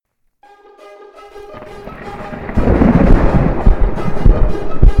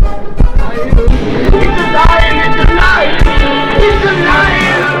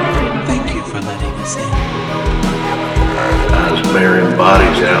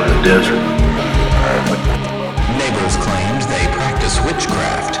out in the desert. Neighbors claimed they practice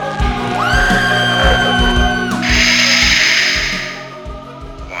witchcraft.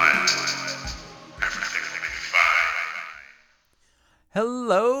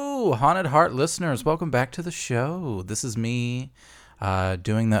 Hello, Haunted Heart listeners. Welcome back to the show. This is me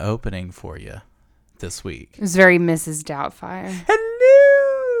doing the opening for you this week. It was very Mrs. Doubtfire. Hello!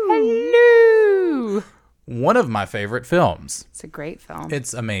 Hello! One of my favorite films. It's a great film.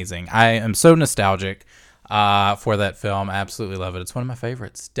 It's amazing. I am so nostalgic for that film. I absolutely love it. It's one of my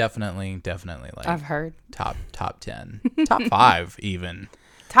favorites. Definitely like I've heard. top 10. Top 5 even.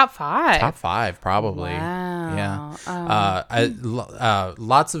 Top 5? Top 5 probably. Wow. Yeah.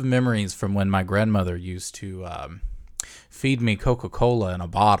 Lots of memories from when my grandmother used to feed me Coca-Cola in a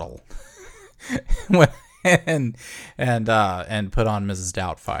bottle. and put on Mrs.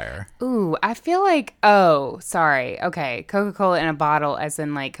 Doubtfire. Ooh, I feel like, oh, sorry. Okay, Coca-Cola in a bottle as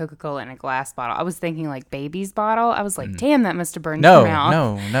in like Coca-Cola in a glass bottle. I was thinking like baby's bottle. I was like, damn, that must have burned your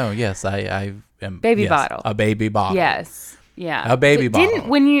mouth. No. Yes, I am. Baby yes, bottle. A baby bottle. Yes. Yeah. A baby bottle. Didn't,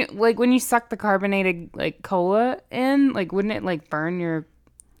 when you suck the carbonated like cola in, like wouldn't it like burn your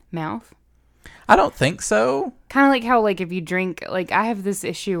mouth? I don't think so. Kind of like how, like, if you drink, like, I have this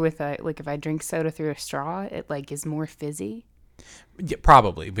issue with, like, if I drink soda through a straw, it, like, is more fizzy. Yeah,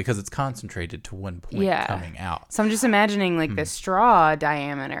 probably, because it's concentrated to one point coming out. So I'm just imagining, like, the straw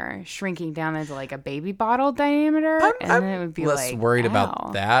diameter shrinking down into, like, a baby bottle diameter. I'm then it would be less like, worried ow.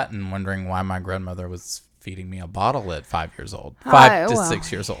 about that and wondering why my grandmother was feeding me a bottle at 5 years old. 5 to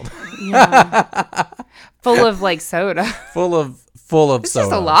 6 years old. Yeah. Full of, like, soda. Full of It's soda.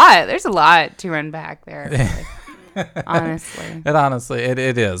 just a lot. There's a lot to unpack there. Honestly.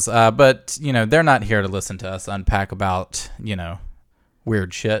 It is. But, you know, they're not here to listen to us unpack about, you know,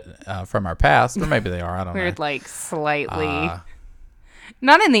 weird shit from our past. Or maybe they are. I don't know. Weird, like, slightly.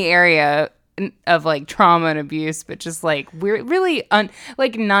 Not in the area of, like, trauma and abuse, but just, like, weird, really,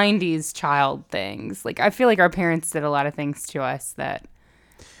 like, 90s child things. Like, I feel like our parents did a lot of things to us that,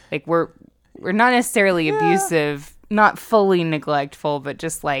 like, we're not necessarily abusive, not fully neglectful, but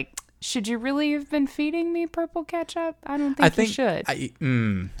just, like, should you really have been feeding me purple ketchup? I don't think you should.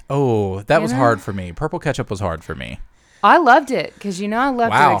 That was hard for me. Purple ketchup was hard for me. I loved it because, you know, I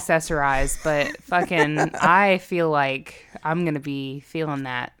love Wow. to accessorize, but fucking, I feel like I'm going to be feeling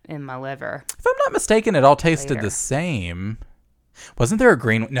that in my liver. If I'm not mistaken, it all tasted Later. the same. Wasn't there a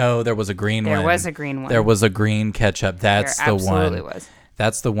green? No, there was a green one. There was a green one. There was a green ketchup. That's There the absolutely one. was.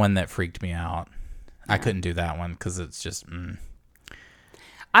 That's the one that freaked me out. I couldn't do that one because it's just.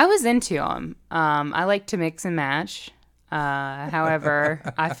 I was into them. I like to mix and match. However,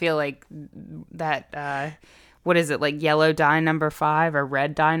 I feel like that, what is it, like yellow dye number 5 or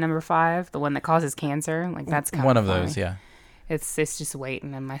red dye number 5, the one that causes cancer? Like that's kind One of of those, yeah. It's just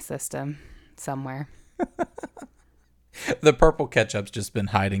waiting in my system somewhere. The purple ketchup's just been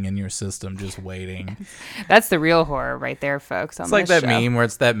hiding in your system, just waiting. That's the real horror right there, folks. It's like that meme where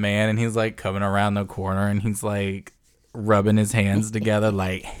it's that man and he's like coming around the corner and he's like rubbing his hands together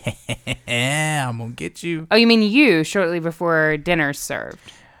like, I'm gonna get you. Oh, you mean you shortly before dinner's served?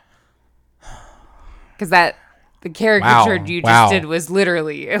 Because the caricature you just did was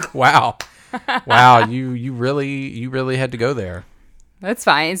literally you. Wow. You really had to go there. That's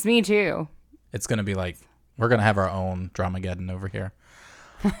fine. It's me too. It's gonna be like we're gonna have our own Dramageddon over here.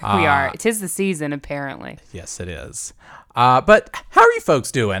 We are. 'Tis the season, apparently. Yes, it is. But how are you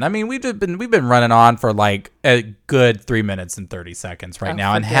folks doing? I mean, we've been running on for like a good 3 minutes and 30 seconds right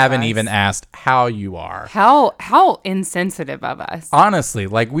now, and haven't even asked how you are. How insensitive of us. Honestly,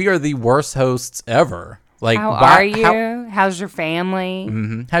 like we are the worst hosts ever. Like, How are you? How's your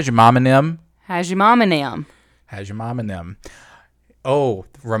family? How's your mom and them? How's your mom and them? How's your mom and them? Oh,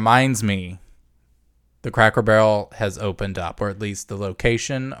 reminds me. The Cracker Barrel has opened up, or at least the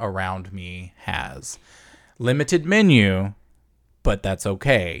location around me has. Limited menu, but that's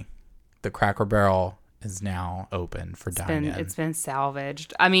okay. The Cracker Barrel is now open for dining. It's been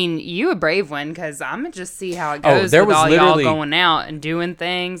salvaged. I mean, you a brave one, because I'm going to just see how it goes there with was all y'all literally- going out and doing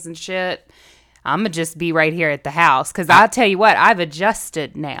things and shit. I'm going to just be right here at the house, because I'll tell you what, I've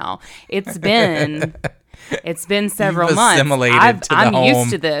adjusted now. It's been... It's been several You've months. assimilated to the I'm home.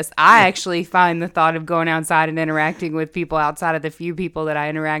 used to this. I actually find the thought of going outside and interacting with people outside of the few people that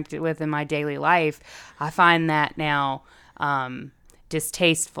I interacted with in my daily life, I find that now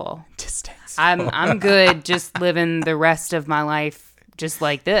distasteful. I'm good just living the rest of my life just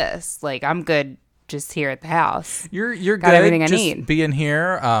like this. Like, I'm good just here at the house. You're Got good. everything I just need. being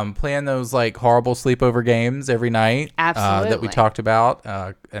here, playing those like horrible sleepover games every night. That we Absolutely. talked about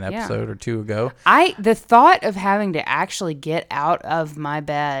an episode or two ago. The thought of having to actually get out of my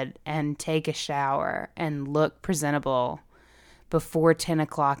bed and take a shower and look presentable before 10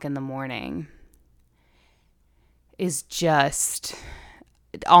 o'clock in the morning is just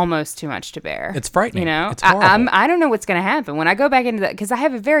almost too much to bear. It's frightening. You know, It's horrible. I don't know what's going to happen when I go back into that, because I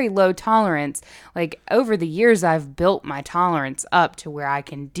have a very low tolerance. Like over the years, I've built my tolerance up to where I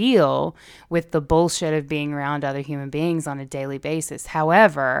can deal with the bullshit of being around other human beings on a daily basis.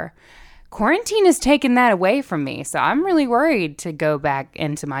 However, quarantine has taken that away from me. So I'm really worried to go back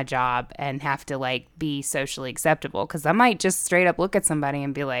into my job and have to like be socially acceptable, because I might just straight up look at somebody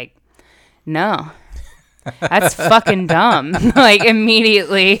and be like, no. That's fucking dumb. Like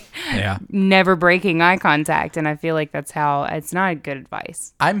immediately never breaking eye contact. And I feel like that's how it's not good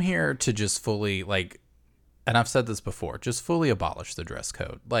advice. I'm here to just fully and I've said this before, just fully abolish the dress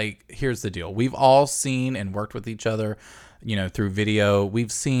code. Like, here's the deal. We've all seen and worked with each other, through video.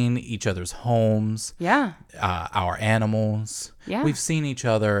 We've seen each other's homes. Yeah. Our animals. Yeah. We've seen each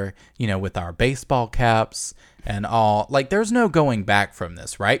other, with our baseball caps and all. Like, there's no going back from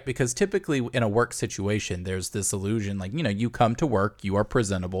this, right? Because typically in a work situation, there's this illusion, like, you come to work, you are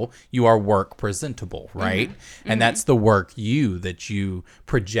presentable, you are work presentable, right? Mm-hmm. And that's the work that you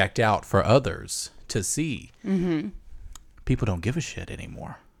project out for others to see. Mm-hmm. People don't give a shit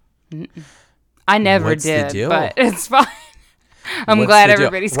anymore. Mm-mm. I never What's did, the deal? But it's fine. I'm What's glad the deal?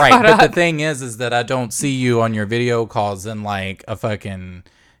 everybody's right. caught up. But the thing is that I don't see you on your video calls in like a fucking,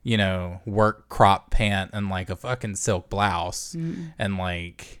 work crop pant and like a fucking silk blouse and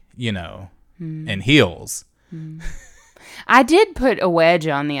like, and heels. I did put a wedge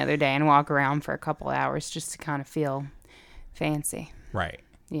on the other day and walk around for a couple hours just to kind of feel fancy. Right.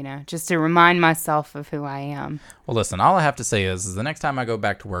 Just to remind myself of who I am. Well, listen, all I have to say is the next time I go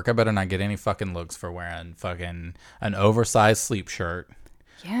back to work, I better not get any fucking looks for wearing fucking an oversized sleep shirt,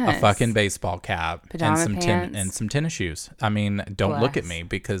 Yes. a fucking baseball cap, Pajama and pants. some tennis shoes. I mean, don't look at Bless. me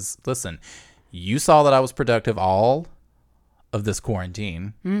because, listen, you saw that I was productive all of this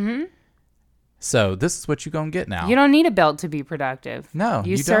quarantine. Mm-hmm. So this is what you're going to get now. You don't need a belt to be productive. No,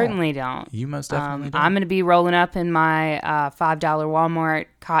 you don't. certainly don't. You most definitely don't. I'm going to be rolling up in my $5 Walmart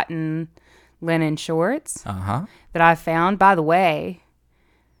cotton linen shorts Uh-huh. that I found. By the way,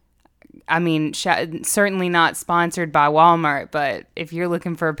 I mean, certainly not sponsored by Walmart, but if you're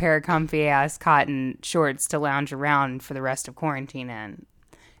looking for a pair of comfy-ass cotton shorts to lounge around for the rest of quarantine in,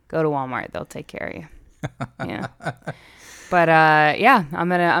 go to Walmart. They'll take care of you. Yeah. But yeah, I'm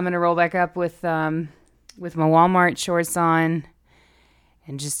gonna roll back up with my Walmart shorts on,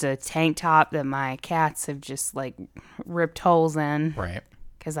 and just a tank top that my cats have just like ripped holes in, Right.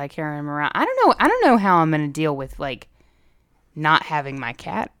 because I carry them around. I don't know how I'm gonna deal with like not having my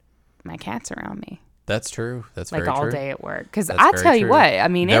cats around me That's true. That's like very all true. day at work. Because That's I very tell you true. what, I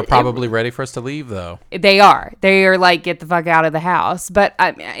mean, They're probably ready for us to leave, though. they are like, get the fuck out of the house. But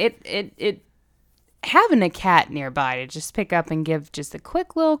I mean, it having a cat nearby to just pick up and give just a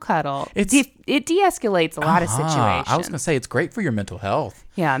quick little cuddle, it de-escalates a lot of situations. I was gonna say it's great for your mental health.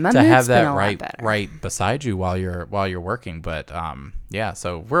 Yeah, my to mood's have been that a lot better. right beside you while you're working. But yeah,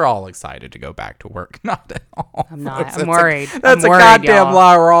 so we're all excited to go back to work. Not at all. I'm not. folks. I'm worried. That's I'm a worried, goddamn y'all.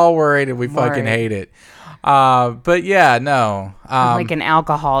 lie. We're all worried and we fucking worried. hate it. But yeah, no. Like an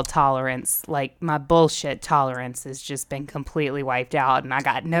alcohol tolerance, like my bullshit tolerance has just been completely wiped out, and I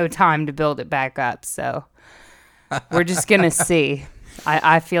got no time to build it back up. So we're just gonna see.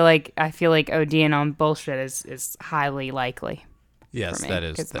 I feel like ODing on bullshit is highly likely. Yes, for me, that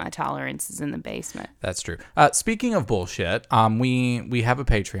is. because my tolerance is in the basement. That's true. Speaking of bullshit, we have a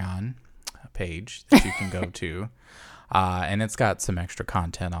Patreon page that you can go to, and it's got some extra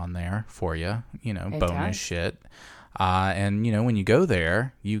content on there for you. Bonus does. shit. And when you go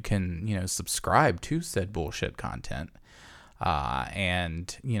there, you can subscribe to said bullshit content,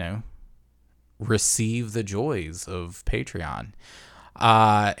 and receive the joys of Patreon.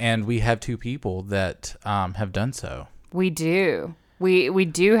 And we have 2 people that have done so. We do. We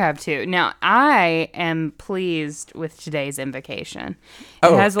do have two. Now, I am pleased with today's invocation.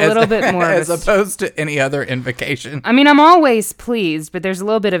 It has a little bit more as of a... opposed to any other invocation. I mean, I'm always pleased, but there's a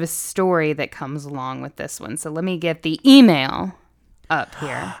little bit of a story that comes along with this one. So let me get the email up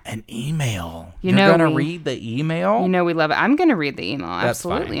here. An email. You You're know gonna we- read the email? You know we love it. I'm going to read the email. That's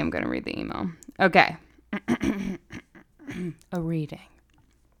Absolutely, fine. I'm going to read the email. Okay. A reading.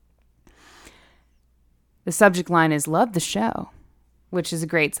 The subject line is "Love the show," which is a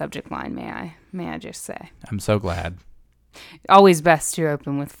great subject line, may I just say. I'm so glad. Always best to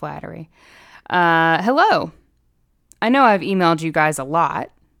open with flattery. Hello. I know I've emailed you guys a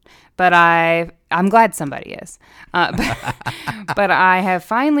lot, but I'm glad somebody is. But I have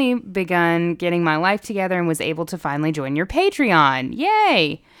finally begun getting my life together and was able to finally join your Patreon.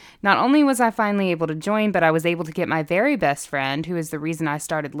 Yay! Not only was I finally able to join, but I was able to get my very best friend, who is the reason I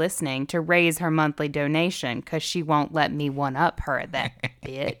started listening, to raise her monthly donation because she won't let me one-up her, that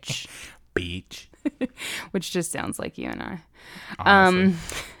bitch. Beach. Which just sounds like you and I.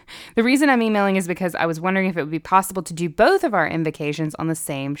 Honestly. The reason I'm emailing is because I was wondering if it would be possible to do both of our invocations on the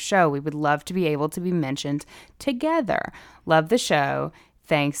same show. We would love to be able to be mentioned together. Love the show.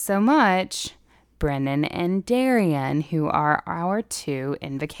 Thanks so much, Brennan and Darian, who are our 2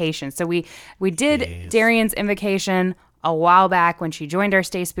 invocations. So we did Darian's invocation a while back when she joined our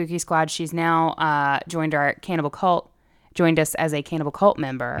Stay Spooky Squad. She's now joined our Cannibal Cult, joined us as a Cannibal Cult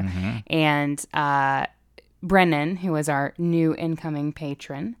member. And Brennan, who is our new incoming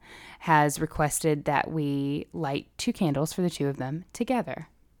patron, has requested that we light 2 candles for the 2 of them together.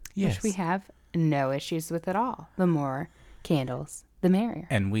 Yes. Which we have no issues with at all. The more candles, the merrier.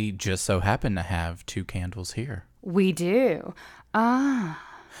 And we just so happen to have 2 candles here. We do. Oh.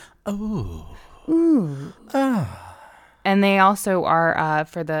 Ooh. And they also are,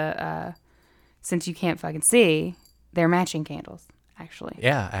 for the, since you can't fucking see, they're matching candles, actually.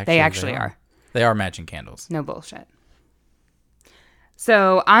 Yeah, actually. They actually are. They are matching candles. No bullshit.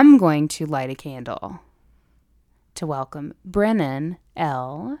 So I'm going to light a candle to welcome Brennan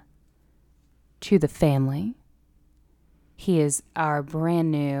L. to the family. He is our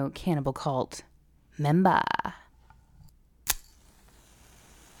brand new Cannibal Cult member.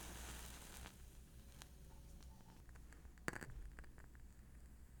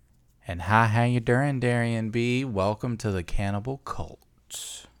 And hi, how you doing, Darian B? Welcome to the Cannibal Cult.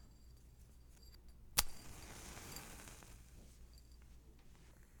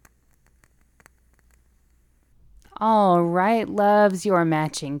 All right, loves, your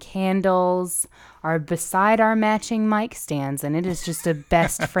matching candles are beside our matching mic stands, and it is just a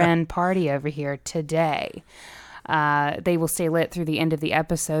best friend party over here today. They will stay lit through the end of the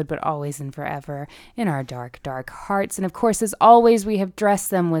episode, but always and forever in our dark, dark hearts. And of course, as always, we have dressed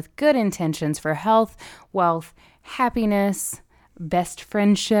them with good intentions for health, wealth, happiness, best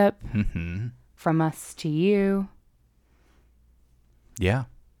friendship from us to you. Yeah.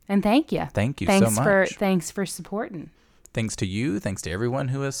 And thank you. Thank you so much. Thanks for supporting. Thanks to you. Thanks to everyone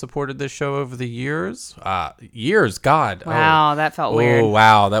who has supported this show over the years. Years, God. Wow, that felt weird. Oh,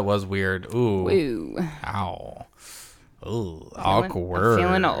 wow, that was weird. Ooh. Ooh. Ow. Ooh, awkward. I'm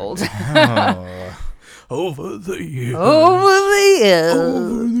feeling old. Over the years. Over the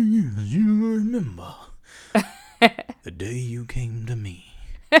years, you remember the day you came to me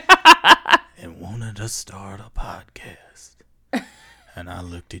and wanted to start a podcast. And I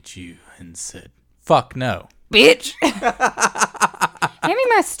looked at you and said, fuck no. Bitch. Hand me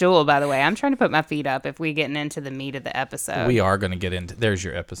my stool, by the way. I'm trying to put my feet up if we getting into the meat of the episode. We are going to get into... There's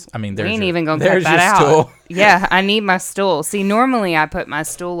your episode. I mean, there's we ain't your, even going to cut that out. Stool. Yeah, I need my stool. See, normally I put my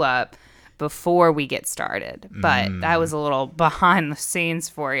stool up before we get started. But that was a little behind the scenes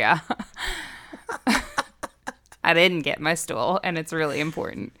for you. I didn't get my stool, and it's really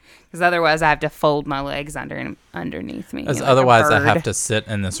important. Because otherwise I have to fold my legs underneath me. Because like otherwise I have to sit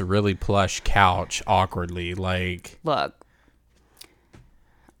in this really plush couch awkwardly. Look,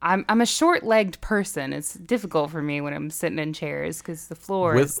 I'm a short-legged person. It's difficult for me when I'm sitting in chairs because the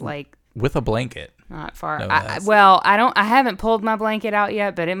floor is like... With a blanket. Not far. No, I haven't pulled my blanket out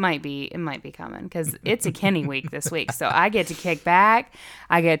yet, but it might be coming because it's a Kenny week this week. So I get to kick back.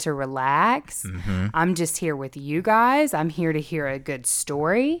 I get to relax. Mm-hmm. I'm just here with you guys. I'm here to hear a good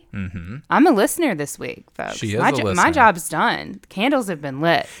story. Mm-hmm. I'm a listener this week, folks. She is a listener. My job's done. The candles have been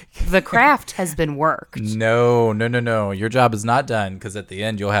lit. The craft has been worked. No. Your job is not done because at the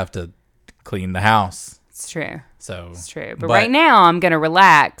end you'll have to clean the house. It's true. It's true. But right now, I'm going to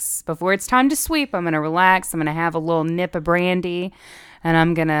relax. Before it's time to sweep, I'm going to relax. I'm going to have a little nip of brandy, and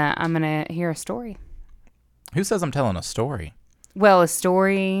I'm going to hear a story. Who says I'm telling a story? Well, a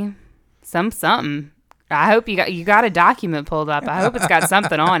story, something. I hope you got a document pulled up. I hope it's got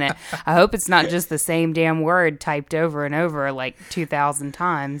something on it. I hope it's not just the same damn word typed over and over like 2,000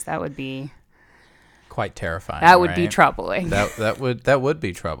 times. That would be quite terrifying. That would be troubling. That would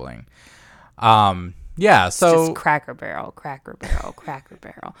be troubling. Yeah, so... It's just Cracker Barrel.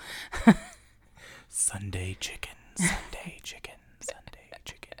 Sunday chicken.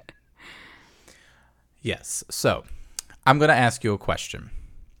 Yes, so I'm going to ask you a question.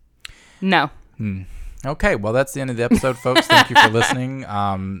 No. Okay, well, that's the end of the episode, folks. Thank you for listening.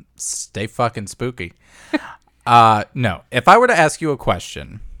 Stay fucking spooky. No, if I were to ask you a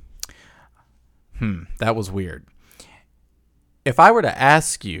question, That was weird. If I were to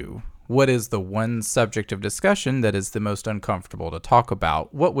ask you, what is the one subject of discussion that is the most uncomfortable to talk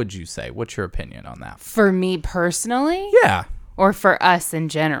about, what would you say? What's your opinion on that? For me personally? Yeah. Or for us in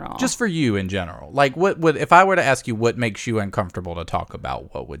general? Just for you in general. Like, what would, if I were to ask you what makes you uncomfortable to talk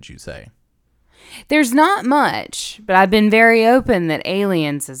about, what would you say? There's not much, but I've been very open that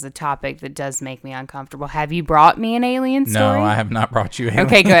aliens is a topic that does make me uncomfortable. Have you brought me an alien story? No, I have not brought you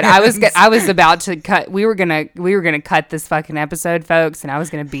aliens. Okay, good. I was about to cut. We were gonna cut this fucking episode, folks, and I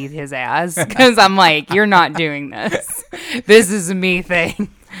was gonna beat his ass because I'm like, you're not doing this. This is a me thing.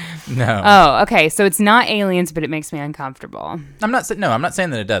 No. Oh, okay. So it's not aliens, but it makes me uncomfortable. I'm not saying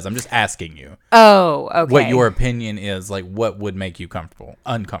that it does. I'm just asking you. Oh, okay. What your opinion is, like, what would make you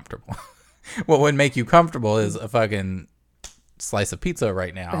uncomfortable? What would make you comfortable is a fucking slice of pizza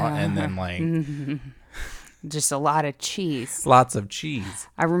right now, and then like just a lot of cheese. Lots of cheese.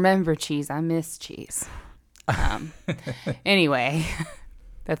 I remember cheese. I miss cheese. Anyway,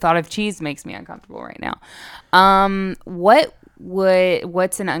 the thought of cheese makes me uncomfortable right now.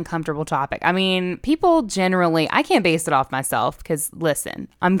 What's an uncomfortable topic? I mean, people generally, I can't base it off myself because listen,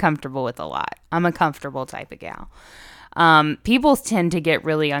 I'm comfortable with a lot. I'm a comfortable type of gal. People tend to get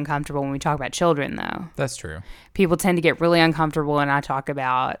really uncomfortable when we talk about children, though. That's true. People tend to get really uncomfortable when I talk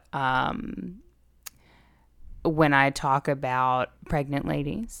about pregnant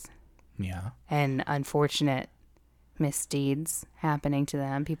ladies. Yeah. And unfortunate misdeeds happening to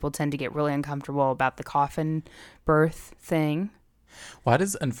them. People tend to get really uncomfortable about the coffin birth thing. Why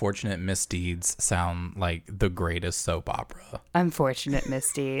does unfortunate misdeeds sound like the greatest soap opera? Unfortunate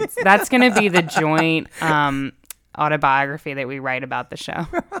misdeeds. That's going to be the joint autobiography that we write about the show.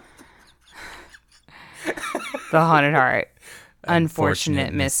 The Haunted Heart.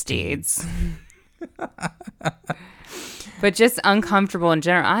 Unfortunate misdeeds. But just uncomfortable in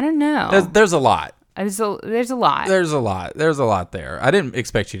general. I don't know. There's a lot. There's a lot. There's a lot there. I didn't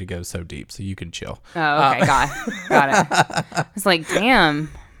expect you to go so deep, so you can chill. Oh, okay. Got it. I was like, damn.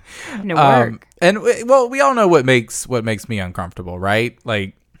 No work. And well, we all know what makes me uncomfortable, right?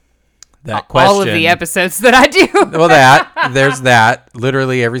 Like that question. All of the episodes that I do. Well, there's that.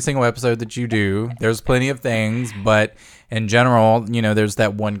 Literally every single episode that you do. There's plenty of things, but in general, there's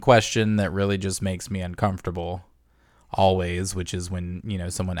that one question that really just makes me uncomfortable. Always, which is when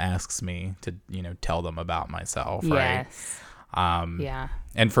someone asks me to tell them about myself, right? Yes. Yeah.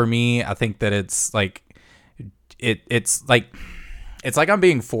 And for me, I think that it's like it's like I'm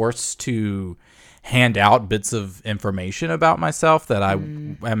being forced to hand out bits of information about myself that I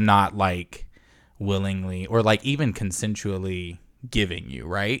am not like willingly or like even consensually giving you,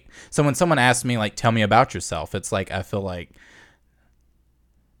 right? So when someone asks me like, tell me about yourself, it's like I feel like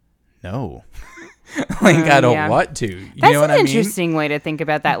no. Like I don't want to. You know what I mean? That's an interesting way to think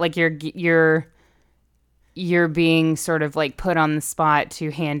about that. Like you're being sort of like put on the spot to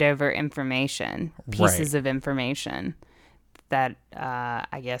hand over information, pieces of information that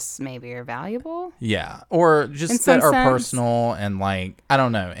I guess maybe are valuable. Yeah, or just that are personal and like I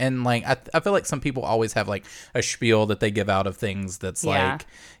don't know. And like I feel like some people always have like a spiel that they give out of things that's like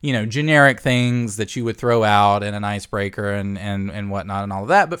generic things that you would throw out in an icebreaker and whatnot and all of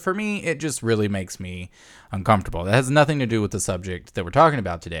that. But for me, it just really makes me uncomfortable. That has nothing to do with the subject that we're talking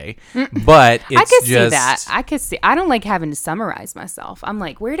about today. But it's I could see that. I could see. I don't like having to summarize myself. I'm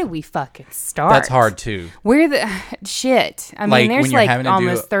like, where do we fucking start? That's hard too. Where the shit? I mean, Like, there's when you're like having to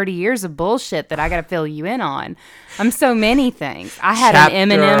almost 30 years of bullshit that I got to fill you in on. I'm so many things. I had an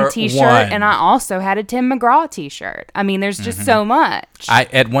Eminem t-shirt and I also had a Tim McGraw t-shirt. I mean, there's just so much.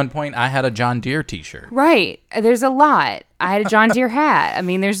 At one point I had a John Deere t-shirt. Right. There's a lot. I had a John Deere hat. I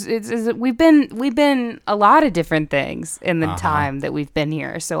mean, we've been a lot of different things in the time that we've been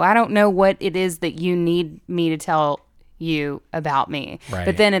here. So I don't know what it is that you need me to tell you about me. Right.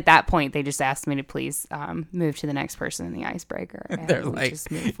 But then at that point, they just asked me to please move to the next person in the icebreaker. And They're we like, just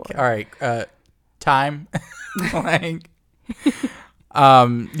move forward. all right, time. Like,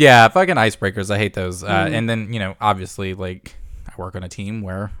 yeah, fucking icebreakers. I hate those. And then, obviously, like, I work on a team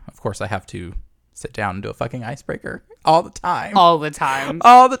where, of course, I have to sit down and do a fucking icebreaker all the time. All the time.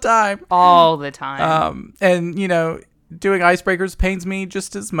 All the time. All the time. And, doing icebreakers pains me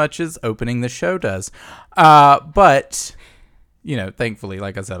just as much as opening the show does. But, thankfully,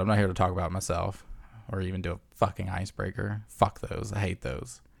 like I said, I'm not here to talk about myself or even do a fucking icebreaker. Fuck those. I hate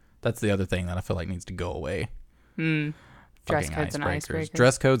those. That's the other thing that I feel like needs to go away. Dress codes and icebreakers.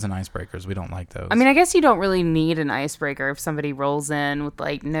 Dress codes and icebreakers. We don't like those. I mean, I guess you don't really need an icebreaker if somebody rolls in with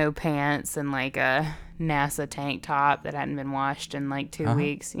like no pants and like a NASA tank top that hadn't been washed in like 2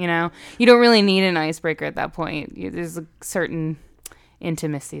 weeks. You don't really need an icebreaker at that point. There's a certain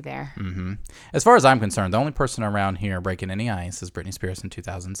intimacy there. As far as I'm concerned, the only person around here breaking any ice is Britney Spears in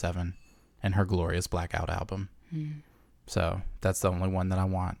 2007 and her glorious Blackout album. So that's the only one that I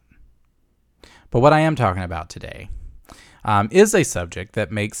want. But what I am talking about today is a subject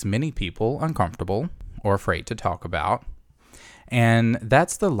that makes many people uncomfortable or afraid to talk about. And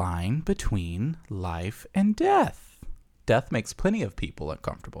that's the line between life and death. Death makes plenty of people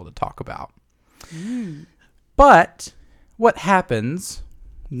uncomfortable to talk about. But what happens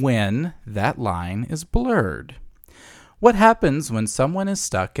when that line is blurred? What happens when someone is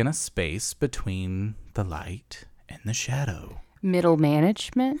stuck in a space between the light and the shadow? Middle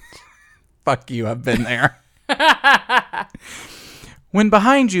management? Fuck you, I've been there. When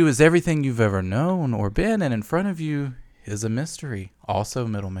behind you is everything you've ever known or been, and in front of you is a mystery, also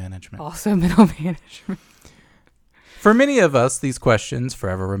middle management. Also middle management. For many of us, these questions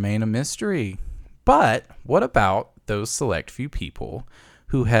forever remain a mystery. But what about those select few people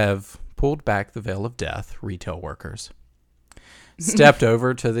who have pulled back the veil of death, retail workers, stepped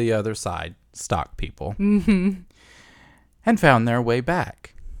over to the other side, stock people, and found their way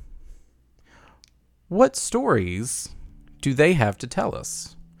back? What stories do they have to tell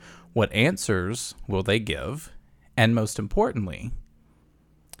us? What answers will they give? And most importantly,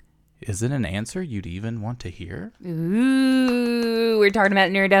 is it an answer you'd even want to hear? Ooh, we're talking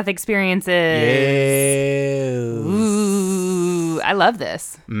about near-death experiences. Yes. Ooh, I love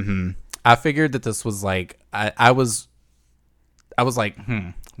this. I figured that this was like, I was like,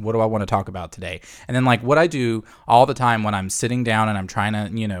 what do I want to talk about today? And then like what I do all the time when I'm sitting down and I'm trying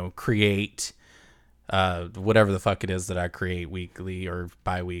to, create whatever the fuck it is that I create weekly or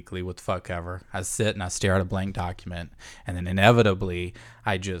bi-weekly, what the fuck ever. I sit and I stare at a blank document, and then inevitably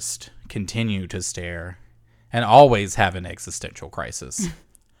I just continue to stare and always have an existential crisis.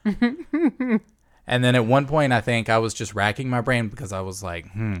 And then at one point I think I was just racking my brain because I was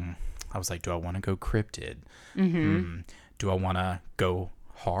like, do I want to go cryptid? Do I want to go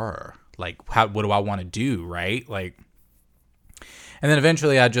horror? Like, what do I want to do, right? Like, and then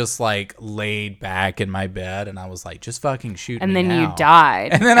eventually I just like laid back in my bed and I was like, just fucking shoot And me then now. you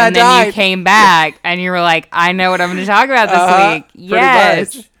died. And then I died. You came back and you were like, I know what I'm going to talk about this week.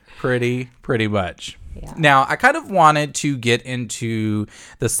 Yes. Pretty much. Yeah. Now, I kind of wanted to get into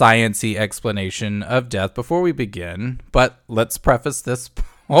the science-y explanation of death before we begin, but let's preface this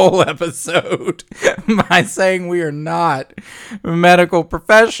whole episode by saying we are not medical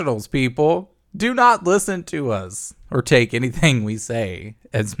professionals, people. Do not listen to us or take anything we say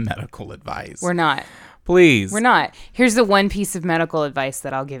as medical advice. We're not. Please. We're not. Here's the one piece of medical advice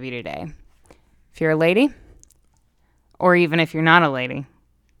that I'll give you today. If you're a lady, or even if you're not a lady,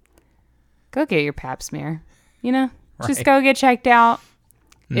 go get your pap smear. Just go get checked out.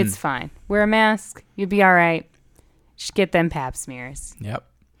 It's fine. Wear a mask. You'll be all right. Just get them pap smears. Yep.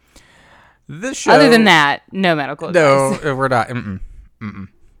 This show. Other than that, no medical advice. No, we're not.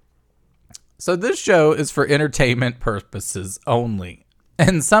 So this show is for entertainment purposes only,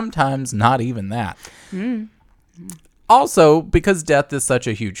 and sometimes not even that. Also, because death is such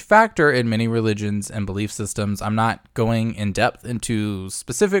a huge factor in many religions and belief systems, I'm not going in depth into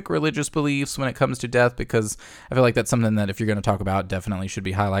specific religious beliefs when it comes to death, because I feel like that's something that if you're going to talk about, definitely should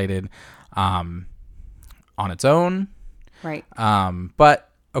be highlighted on its own. Right. But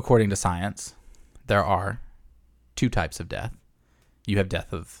according to science, there are two types of death. You have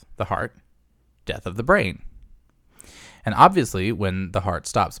death of the heart, death of the brain. And obviously, when the heart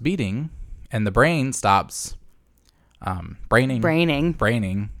stops beating and the brain stops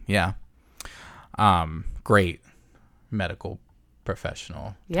braining, yeah. Great medical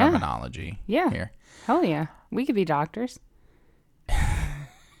professional terminology. Yeah. Here. Hell yeah. We could be doctors.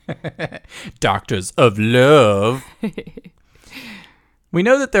 Doctors of love. We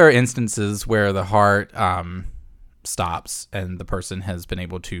know that there are instances where the heart stops and the person has been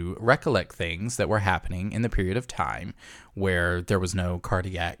able to recollect things that were happening in the period of time where there was no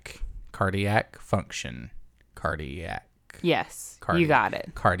cardiac function. Yes, you got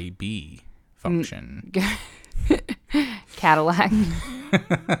it. Cardi B function. Cadillac.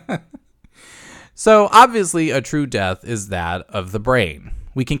 So obviously a true death is that of the brain.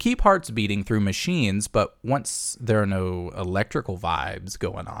 We can keep hearts beating through machines, but once there are no electrical vibes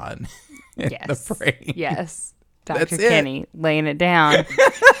going on in the brain. Yes. Dr. That's Kenny laying it down.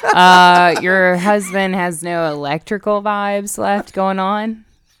 Your husband has no electrical vibes left going on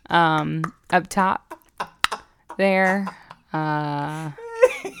up top there.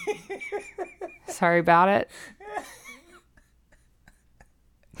 Sorry about it.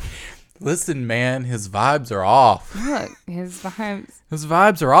 Listen, man, his vibes are off. Look, his vibes. His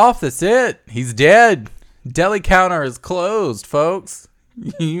vibes are off. That's it. He's dead. Deli counter is closed, folks.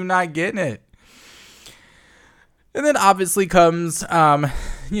 You not getting it. And then obviously comes,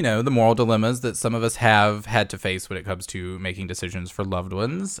 the moral dilemmas that some of us have had to face when it comes to making decisions for loved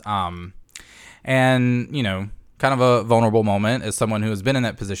ones. And, kind of a vulnerable moment as someone who has been in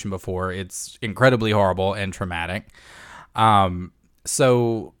that position before. It's incredibly horrible and traumatic.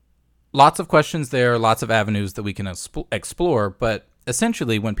 So lots of questions there, lots of avenues that we can explore. But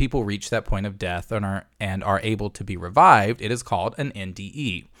essentially, when people reach that point of death and are able to be revived, it is called an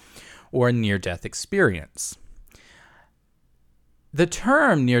NDE, or a near-death experience. The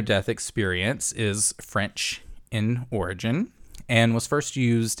term near-death experience is French in origin and was first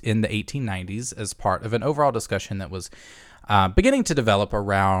used in the 1890s as part of an overall discussion that was beginning to develop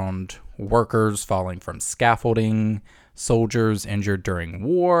around workers falling from scaffolding, soldiers injured during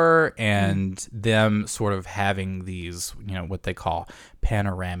war, and them sort of having these, what they call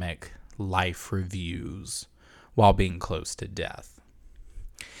panoramic life reviews while being close to death.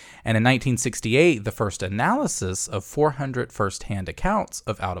 And in 1968, the first analysis of 400 first-hand accounts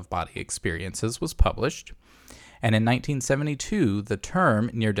of out-of-body experiences was published. And in 1972, the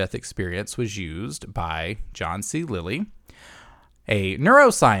term near-death experience was used by John C. Lilly, a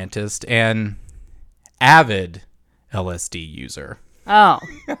neuroscientist and avid LSD user. Oh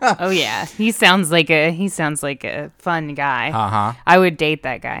yeah. He sounds like a fun guy. I would date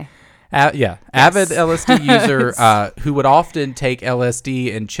that guy. Avid LSD user who would often take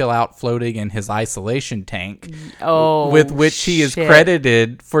LSD and chill out floating in his isolation tank, with which he is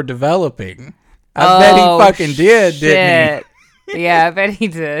credited for developing. I bet he fucking did, didn't he? Yeah, I bet he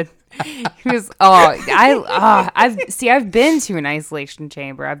did. He was. I've been to an isolation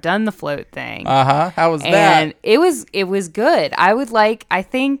chamber. I've done the float thing. How was that? And it was good. I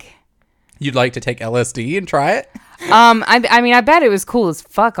think you'd like to take LSD and try it. I bet it was cool as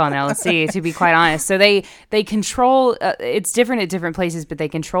fuck on LSD, to be quite honest. So they control, it's different at different places, but they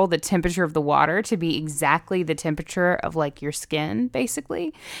control the temperature of the water to be exactly the temperature of like your skin,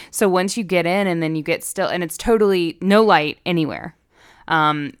 basically. So once you get in and then you get still, and it's totally no light anywhere,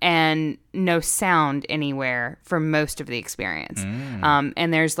 and no sound anywhere for most of the experience.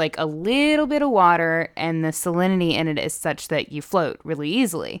 And there's like a little bit of water, and the salinity in it is such that you float really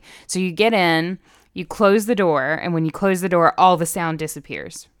easily. So you get in, you close the door, and when you close the door, all the sound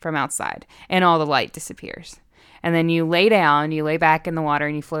disappears from outside and all the light disappears. And then you lay down, you lay back in the water,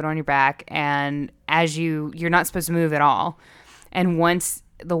 and you float on your back. And as you're not supposed to move at all. And once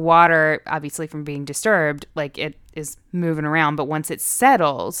the water, obviously from being disturbed, like it is moving around, but once it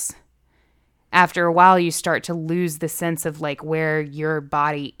settles, after a while, you start to lose the sense of like where your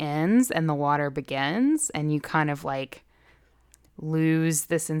body ends and the water begins. And you kind of like lose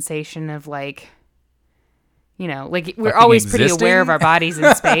the sensation of like, like we're always pretty aware of our bodies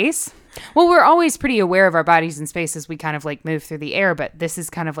in space. Well, we're always pretty aware of our bodies in space as we kind of like move through the air. But this is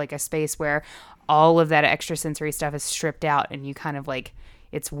kind of like a space where all of that extrasensory stuff is stripped out, and you kind of like,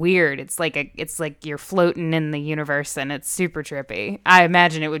 it's weird. It's like you're floating in the universe, and it's super trippy. I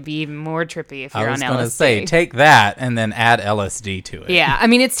imagine it would be even more trippy if you're on LSD. I was going to say, take that and then add LSD to it. Yeah, I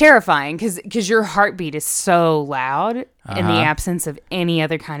mean, it's terrifying because your heartbeat is so loud in the absence of any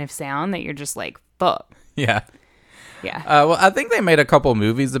other kind of sound that you're just like, fuck. Yeah. Yeah. Well, I think they made a couple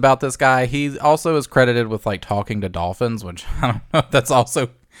movies about this guy. He also is credited with like talking to dolphins, which I don't know if that's also,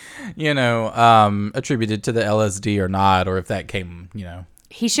 attributed to the LSD or not, or if that came,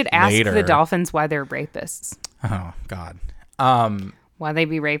 He should ask later. the dolphins why they're rapists. Oh, God. Why they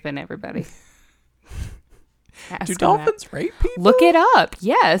be raping everybody. Do dolphins rape people? Look it up.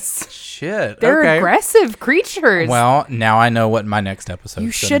 Yes. Shit. They're okay. aggressive creatures. Well, now I know what my next episode You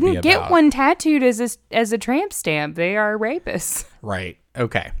is going to be shouldn't about. get one tattooed as a tramp stamp. They are rapists. Right.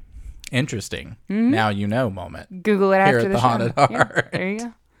 Okay. Interesting. Now you know moment. Google it Here after at the the show. Haunted Yeah, Heart. there you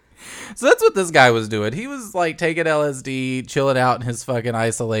go. So that's what this guy was doing. He was like taking LSD, chilling out in his fucking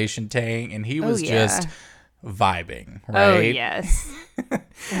isolation tank, and he was just vibing, right? Oh, yes.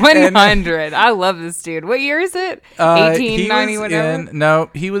 100. I love this dude. What year is it? 1890, whatever?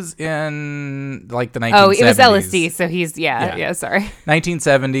 He was in like the 1970s. Oh, it was LSD, so he's, sorry.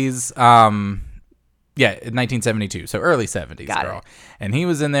 1970s, 1972, so early 70s, Got girl. it. And he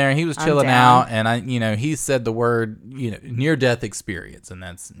was in there, he was chilling out, and he said the word, near-death experience, and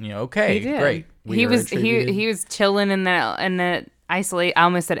that's, okay, He did. great. He was chilling in the I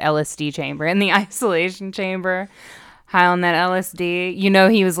almost said LSD chamber, in the isolation chamber, high on that LSD.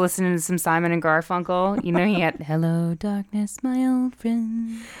 He was listening to some Simon and Garfunkel. He had "Hello Darkness, My Old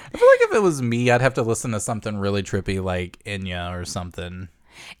Friend." I feel like if it was me, I'd have to listen to something really trippy like Enya or something.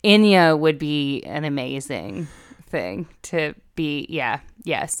 Enya would be an amazing thing to be. Yeah,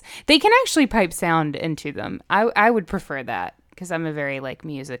 yes, they can actually pipe sound into them. I would prefer that because I'm a very like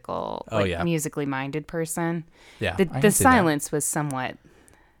musical, musically minded person. Yeah, The silence was somewhat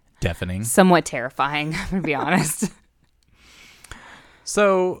deafening, somewhat terrifying. I'm gonna be honest.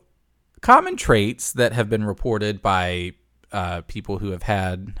 So, common traits that have been reported by people who have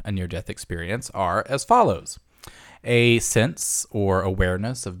had a near-death experience are as follows: a sense or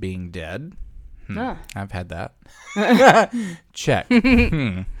awareness of being dead. I've had that. Check.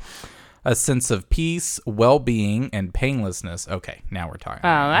 A sense of peace, well-being, and painlessness. Okay, now we're talking.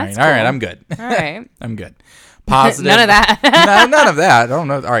 Oh, that's all right. cool. All right, I'm good. All right. I'm good. Positive. None of that. None of that. I don't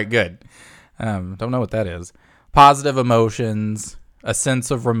know. All right, good. Don't know what that is. Positive emotions, a sense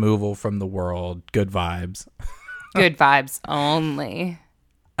of removal from the world, good vibes. Good vibes only.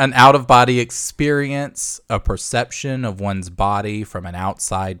 An out-of-body experience, a perception of one's body from an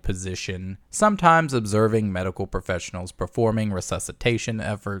outside position, sometimes observing medical professionals performing resuscitation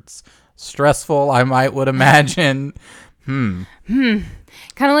efforts. Stressful, I would imagine. Kind of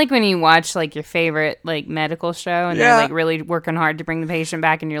like when you watch like your favorite like medical show and they're like really working hard to bring the patient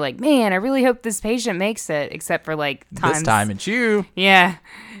back and you're like, man, I really hope this patient makes it, except for like times. This time it's you. Yeah.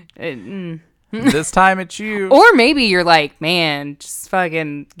 This time it's you. Or maybe you're like, man, just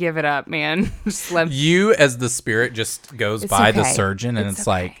fucking give it up, man. Just let You as the spirit just goes It's by the okay. surgeon and it's okay.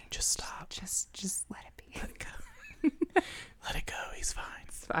 like, just stop. just let it be. Let it go. Let it go. He's fine.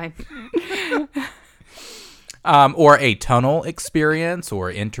 It's fine. Or a tunnel experience or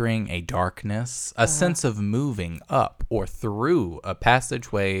entering a darkness, a sense of moving up or through a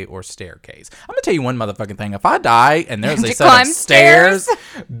passageway or staircase. I'm going to tell you one motherfucking thing. If I die and there's a To set climb of stairs,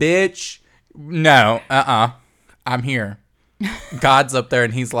 bitch, no, I'm here. God's up there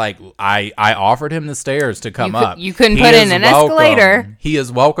and he's like, I offered him the stairs to come up. You couldn't He put in is an welcome. escalator. He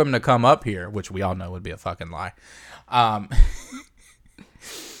is welcome to come up here, which we all know would be a fucking lie.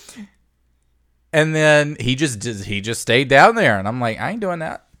 And then he just stayed down there, and I'm like, I ain't doing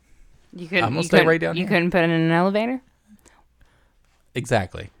that. You couldn't. I'm gonna stay right down You here. couldn't put it in an elevator.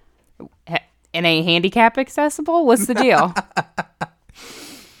 Exactly. In a handicap accessible. What's the deal?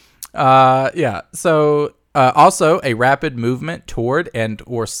 Yeah. So also a rapid movement toward and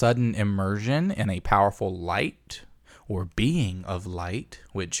or sudden immersion in a powerful light or being of light,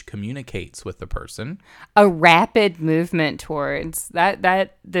 which communicates with the person. A rapid movement towards that.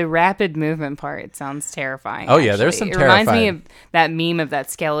 The rapid movement part sounds terrifying. Oh, yeah, there's some It reminds me terrifying- of that meme of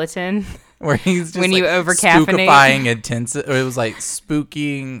that skeleton. Where he's just When like you over-caffeinate. spookifying it was like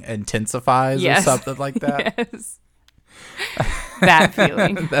spooking intensifies Yes. or something like that. Yes. That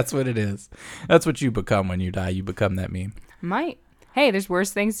feeling. That's what it is. That's what you become when you die. You become that meme. Might. Hey, there's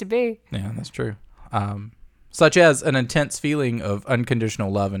worse things to be. Yeah, that's true. Such as an intense feeling of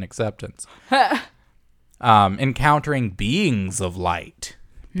unconditional love and acceptance. Encountering beings of light.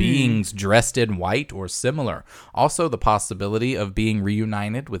 Beings dressed in white or similar. Also the possibility of being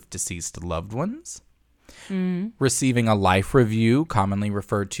reunited with deceased loved ones. Receiving a life review, commonly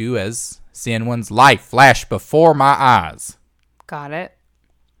referred to as seeing one's life flash before my eyes. Got it.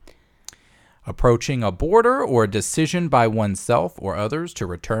 Approaching a border or a decision by oneself or others to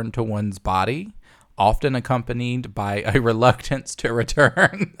return to one's body, often accompanied by a reluctance to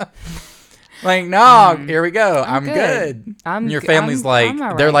return. Like, no, here we go. I'm good. And your family's I'm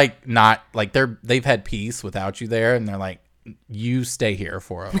all they're right. like not like they've had peace without you there, and they're like, you stay here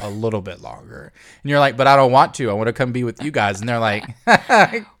for a little bit longer. And you're like, but I don't want to. I want to come be with you guys. And they're like,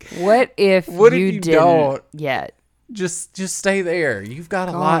 What if What if you you didn't don't? yet? just stay there. You've got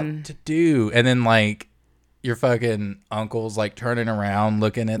a lot to do. And then like your fucking uncle's like turning around,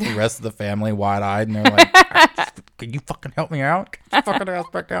 looking at the rest of the family wide eyed, and they're like, can you fucking help me out? Get your fucking ass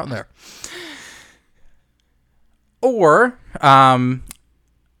back down there. Or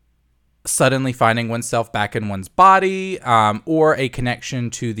suddenly finding oneself back in one's body, or a connection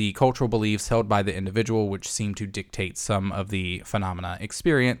to the cultural beliefs held by the individual, which seem to dictate some of the phenomena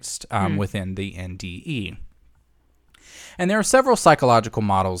experienced within the NDE. And there are several psychological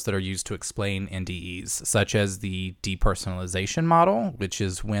models that are used to explain NDEs, such as the depersonalization model, which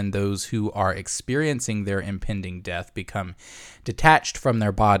is when those who are experiencing their impending death become detached from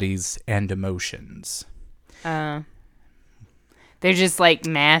their bodies and emotions. They're just like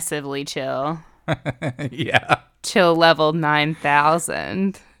massively chill. Yeah. Chill level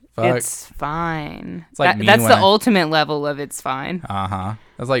 9,000. Fuck. It's fine. It's like me that's when the I- ultimate level of it's fine. Uh-huh.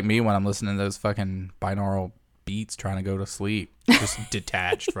 That's like me when I'm listening to those fucking binaural beats trying to go to sleep. Just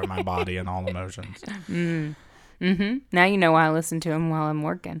detached from my body and all emotions. Now you know why I listen to them while I'm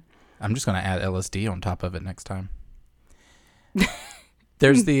working. I'm just going to add LSD on top of it next time.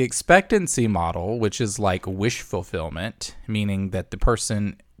 There's the expectancy model, which is like wish fulfillment, meaning that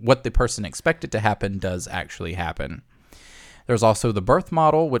what the person expected to happen does actually happen. There's also the birth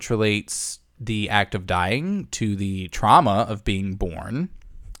model, which relates the act of dying to the trauma of being born,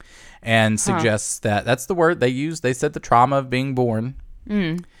 and suggests that that's the word they used. They said the trauma of being born.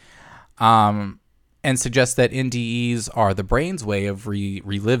 And suggests that NDEs are the brain's way of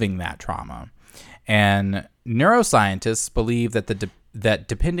reliving that trauma. And neuroscientists believe that that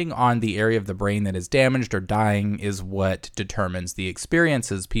depending on the area of the brain that is damaged or dying is what determines the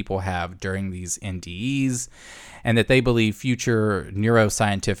experiences people have during these NDEs, and that they believe future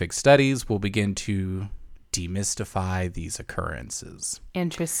neuroscientific studies will begin to demystify these occurrences.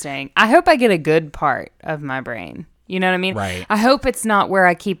 Interesting. I hope I get a good part of my brain. You know what I mean? Right. I hope it's not where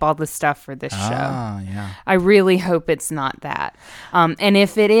I keep all the stuff for this show. Yeah. I really hope it's not that. And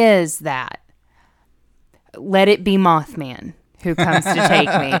if it is that, let it be Mothman who comes to take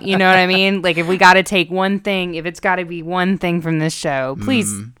me. You know what I mean? Like, if we got to take one thing, if it's got to be one thing from this show,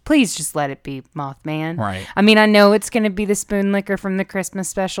 please just let it be Mothman. Right. I mean, I know it's going to be the spoon licker from the Christmas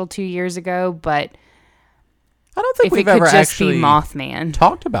special 2 years ago, but I don't think if we've it could ever just be actually Mothman.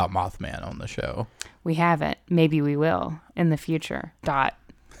 talked about Mothman on the show. We haven't. Maybe we will in the future. ...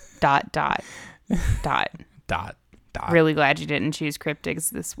 Really glad you didn't choose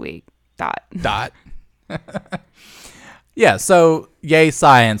cryptids this week. ... Yeah, so yay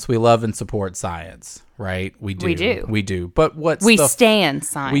science. We love and support science, right? We do. We do. But we stand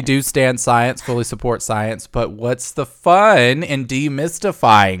science. We do stand science, fully support science, but what's the fun in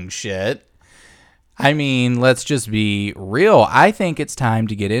demystifying shit? I mean, let's just be real. I think it's time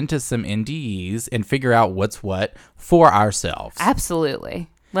to get into some NDEs and figure out what's what for ourselves. Absolutely.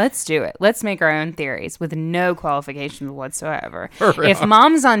 Let's do it. Let's make our own theories with no qualifications whatsoever. If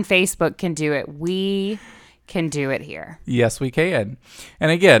moms on Facebook can do it, we can do it here. Yes, we can. And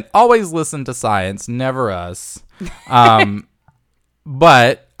again, always listen to science, never us.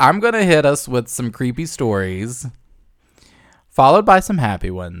 But I'm going to hit us with some creepy stories, followed by some happy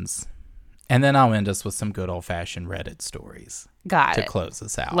ones. And then I'll end us with some good old-fashioned Reddit stories. Got it. To close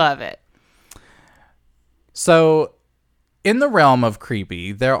us out. Love it. So, in the realm of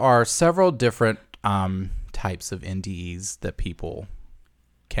creepy, there are several different types of NDEs that people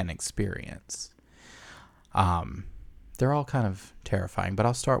can experience. They're all kind of terrifying, but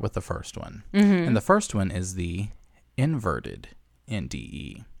I'll start with the first one. And the first one is the inverted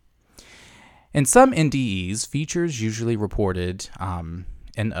NDE. In some NDEs, features usually reported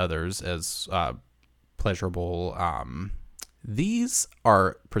and others as pleasurable. These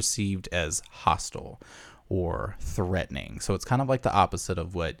are perceived as hostile or threatening. So it's kind of like the opposite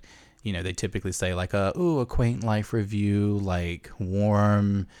of what, they typically say, like a quaint life review, like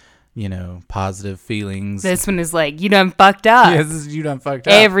warm, positive feelings. This one is like, you done fucked up. Yeah, this is you done fucked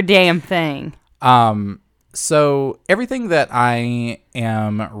up. Every damn thing. So everything that I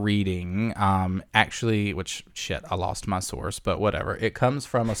am reading, actually, I lost my source, but whatever. It comes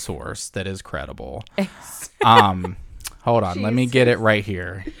from a source that is credible. Hold on, let me get it right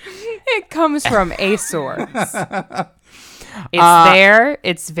here. It comes from a source. It's there.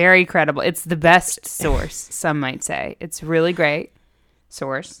 It's very credible. It's the best source, some might say. It's really great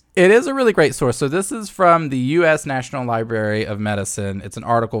source. It is a really great source. So this is from the U.S. National Library of Medicine. It's an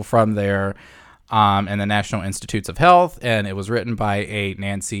article from there. And the National Institutes of Health, and it was written by a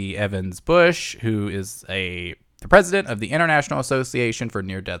Nancy Evans Bush, who is the president of the International Association for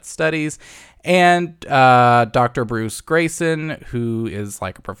Near-Death Studies, and Dr. Bruce Grayson, who is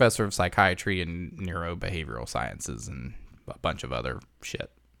like a professor of psychiatry and neurobehavioral sciences and a bunch of other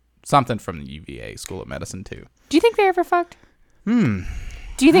shit. Something from the UVA School of Medicine, too. Do you think they ever fucked? Do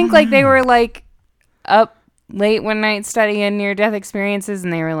you think like they were like up late one night studying near-death experiences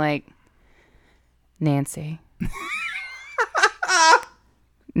and they were like, Nancy,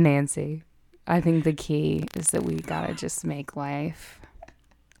 I think the key is that we gotta just make life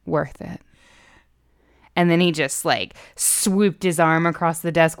worth it. And then he just like swooped his arm across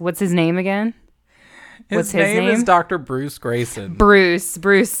the desk. What's his name again? His name is Dr. Bruce Grayson. Bruce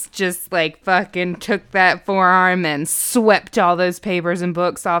just like fucking took that forearm and swept all those papers and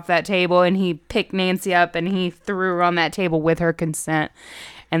books off that table, and he picked Nancy up and he threw her on that table with her consent,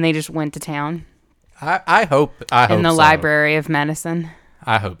 and they just went to town. I hope in the so. Library of Medicine.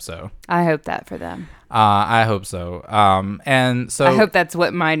 I hope so. I hope that for them. I hope so. And so I hope that's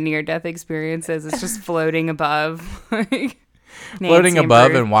what my near-death experience is. It's just floating above, like floating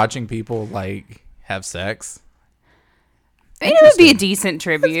above and watching people like have sex. It would be a decent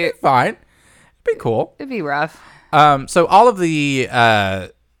tribute. It'd be fine. It'd be cool. It'd be rough. So all of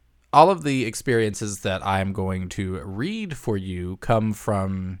the experiences that I'm going to read for you come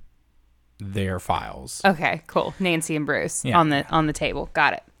from their files. Okay, cool. Nancy and Bruce on the table.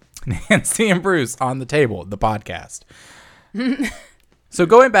 Got it. Nancy and Bruce on the table, the podcast. So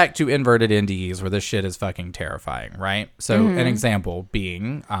going back to inverted NDEs, where this shit is fucking terrifying, right? So an example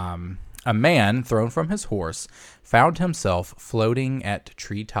being a man thrown from his horse found himself floating at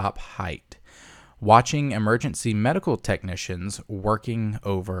treetop height, watching emergency medical technicians working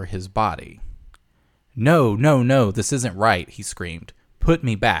over his body. No, no, no, this isn't right, he screamed. Put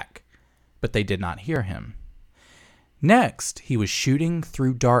me back. But they did not hear him. Next, he was shooting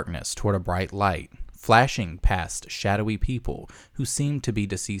through darkness toward a bright light, flashing past shadowy people who seemed to be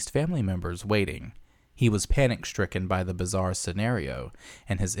deceased family members waiting. He was panic-stricken by the bizarre scenario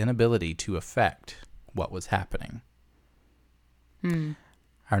and his inability to affect what was happening.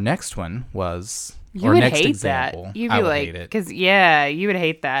 Our next one was... You or would next hate example, that. You'd I be would like, hate it. because yeah, you would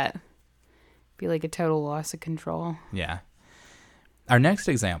hate that. Be like a total loss of control. Yeah. Our next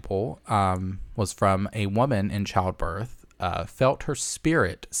example was from a woman in childbirth felt her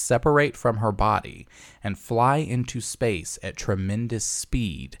spirit separate from her body and fly into space at tremendous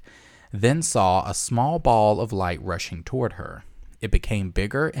speed, then saw a small ball of light rushing toward her. It became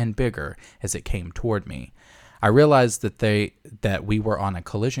bigger and bigger as it came toward me. I realized that we were on a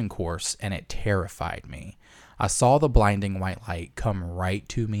collision course, and it terrified me. I saw the blinding white light come right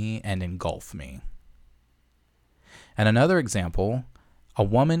to me and engulf me. And another example, a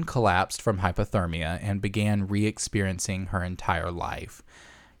woman collapsed from hypothermia and began re-experiencing her entire life.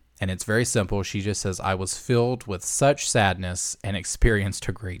 And it's very simple. She just says, I was filled with such sadness and experienced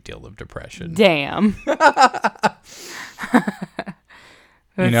a great deal of depression. Damn.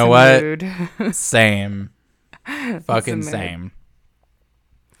 You know what? Mood. Same. Fucking mood. same.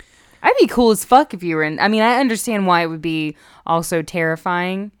 I'd be cool as fuck if you were in. I mean, I understand why it would be also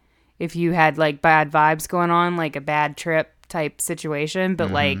terrifying if you had like bad vibes going on, like a bad trip type situation.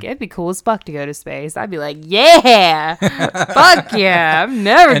 But like, it'd be cool as fuck to go to space. I'd be like, yeah, fuck yeah, I'm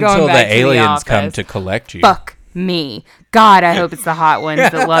never going Until back the to the aliens office. come to collect you. Fuck me. God, I hope it's the hot ones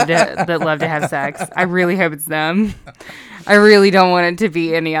that love to have sex. I really hope it's them. I really don't want it to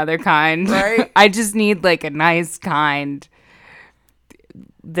be any other kind. Right? I just need like a nice kind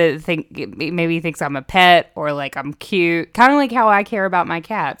that maybe thinks I'm a pet or like I'm cute. Kind of like how I care about my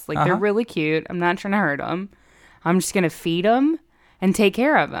cats. Like they're really cute. I'm not trying to hurt them. I'm just going to feed them and take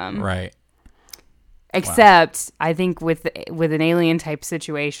care of them. Right. Except I think with an alien type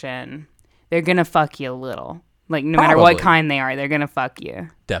situation, they're going to fuck you a little. Like no matter what Probably. kind they are, they're going to fuck you.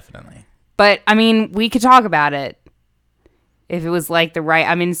 Definitely. But I mean, we could talk about it if it was like the right.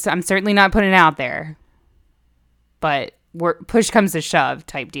 I mean, I'm certainly not putting it out there, but push comes to shove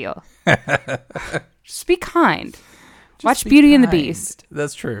type deal. Just be kind. Watch be Beauty and the kind. Beast.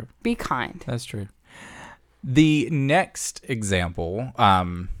 That's true. Be kind. That's true. The next example,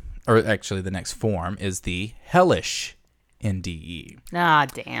 or actually the next form, is the hellish NDE. Ah,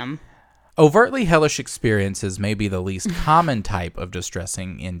 damn. Overtly hellish experiences may be the least common type of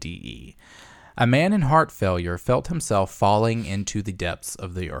distressing NDE. A man in heart failure felt himself falling into the depths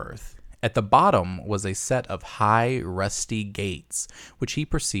of the earth. At the bottom was a set of high, rusty gates, which he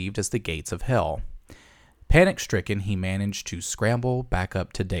perceived as the gates of hell. Panic-stricken, he managed to scramble back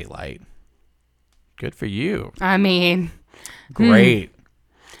up to daylight. Good for you. I mean, Great.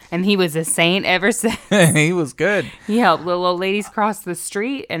 and he was a saint ever since. He was good. He helped little old ladies cross the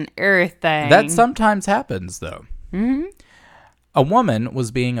street and everything. That sometimes happens, though. Mm-hmm. A woman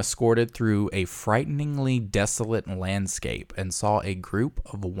was being escorted through a frighteningly desolate landscape and saw a group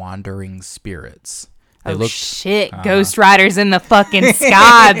of wandering spirits. They looked shit. Ghost Riders in the fucking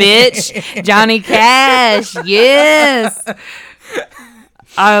sky, bitch. Johnny Cash. Yes.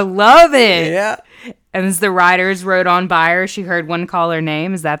 I love it. Yeah. And as the riders rode on by her, she heard one call her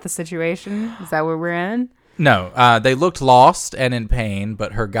name. Is that the situation? Is that what we're in? No, they looked lost and in pain,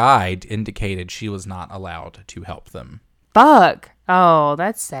 but her guide indicated she was not allowed to help them. Fuck. Oh,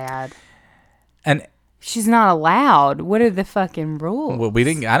 that's sad. And She's not allowed. What are the fucking rules? well, I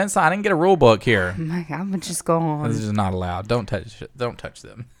didn't get a rule book here. Oh my God, I'm just go on. This is not allowed. Don't touch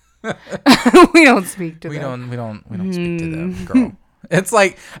them. We don't speak to We them. don't speak to them, girl. It's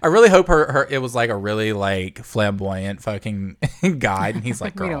like, I really hope it was like a really like flamboyant fucking guide, and he's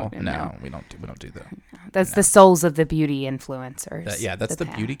like, girl, we don't do that. That's the souls of the beauty influencers. That's the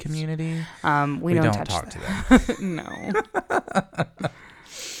beauty past. community. We don't touch talk them. to them. No.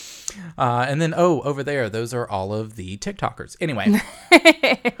 And then over there, those are all of the TikTokers. Anyway,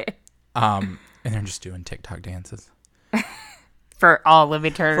 and they're just doing TikTok dances For all of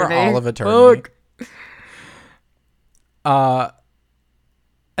eternity. for all of eternity. Fuck.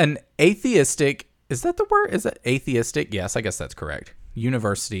 An atheistic, is that the word? Is it atheistic? Yes, I guess that's correct.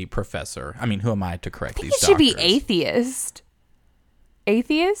 University professor. I mean, who am I to correct I think these it should be doctors? atheist.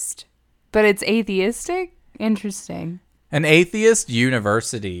 Atheist? But it's atheistic? Interesting. An atheist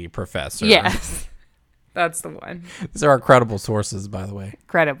university professor. Yes. That's the one. These are our credible sources, by the way.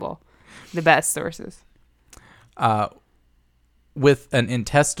 Credible. The best sources. With an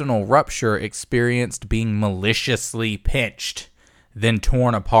intestinal rupture experienced being maliciously pinched, then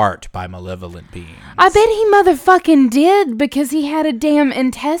torn apart by malevolent beings. I bet he motherfucking did because he had a damn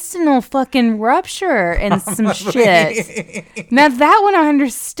intestinal fucking rupture and some shit. Now that one I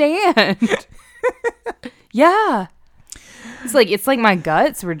understand. Yeah. It's like my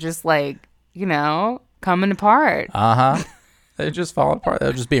guts were just like, coming apart. They just fall apart.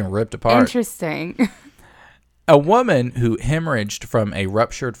 They're just being ripped apart. Interesting. A woman who hemorrhaged from a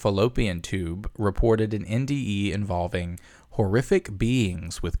ruptured fallopian tube reported an NDE involving horrific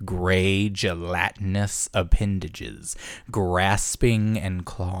beings with gray gelatinous appendages grasping and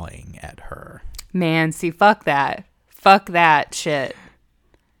clawing at her. Man, see, fuck that. Fuck that shit.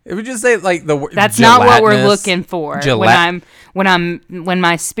 It would just say like the word. That's not what we're looking for when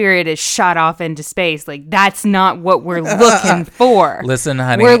my spirit is shot off into space. Like that's not what we're looking for. Listen,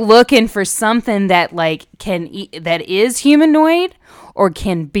 honey, we're looking for something that like that is humanoid or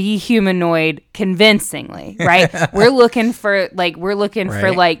can be humanoid convincingly, right? We're looking for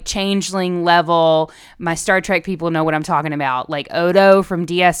changeling level. My Star Trek people know what I'm talking about. Like Odo from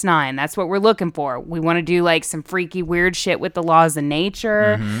DS9. That's what we're looking for. We want to do like some freaky weird shit with the laws of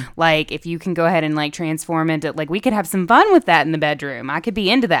nature. Like if you can go ahead and like transform into like we could have some fun with that in the bedroom. I could be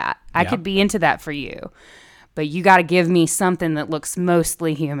into that. I could be into that for you. But you got to give me something that looks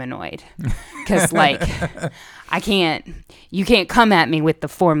mostly humanoid. Because, like, you can't come at me with the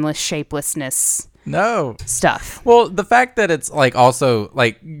formless shapelessness stuff. Well, the fact that it's, like, also,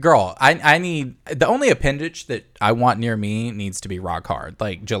 like, girl, I need, the only appendage that I want near me needs to be rock hard.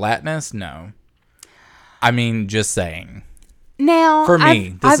 Like, gelatinous, no. I mean, just saying. Now, for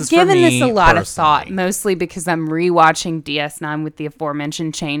me, I've given this a lot of thought, personally. mostly because I'm rewatching DS9 with the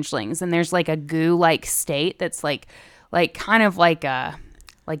aforementioned changelings, and there's like a goo-like state that's like kind of like a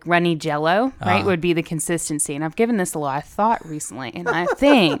runny Jello, right? Would be the consistency, and I've given this a lot of thought recently, and I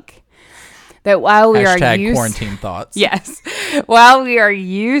think that while we are used quarantine thoughts, yes, while we are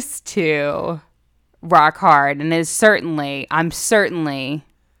used to rock hard, and I'm certainly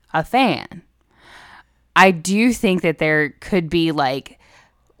a fan. I do think that there could be like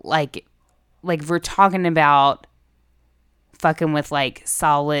we're talking about fucking with like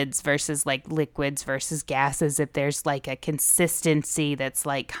solids versus like liquids versus gases. If there's like a consistency that's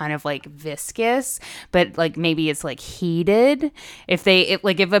like kind of like viscous, but like maybe it's like heated. If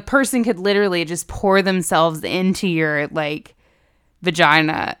a person could literally just pour themselves into your like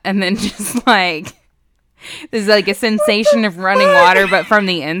vagina and then just like. There's like a sensation of running water, but from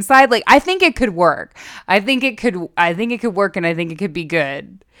the inside. Like I think it could work. I think it could work, and I think it could be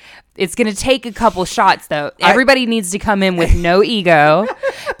good. It's gonna take a couple shots, though. Everybody needs to come in with no ego,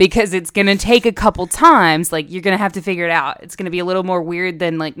 because it's gonna take a couple times. Like you're gonna have to figure it out. It's gonna be a little more weird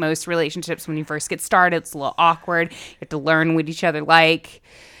than like most relationships when you first get started. It's a little awkward. You have to learn what each other like.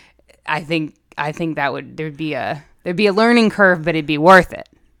 I think there'd be a learning curve, but it'd be worth it.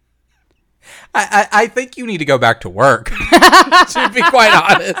 I think you need to go back to work, to be quite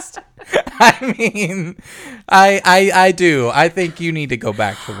honest. I mean, I do. I think you need to go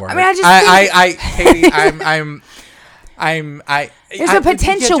back to work. I mean, Katie, there's a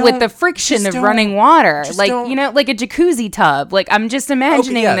potential with the friction of running water, like like a jacuzzi tub. Like I'm just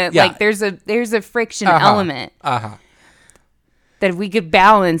imagining like there's a friction element that if we could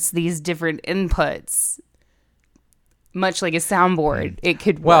balance these different inputs. Much like a soundboard, it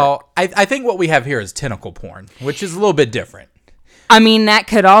could work. Well, I think what we have here is tentacle porn, which is a little bit different. I mean, that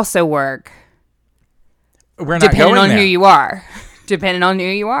could also work. We're not depending going on there. who you are. Depending on who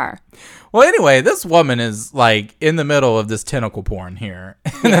you are. Well, anyway, this woman is like in the middle of this tentacle porn here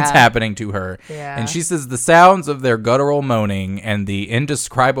that's happening to her. Yeah. And she says the sounds of their guttural moaning and the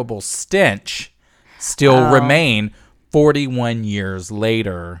indescribable stench still remain 41 years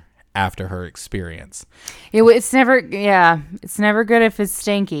later after her experience. It's never good if it's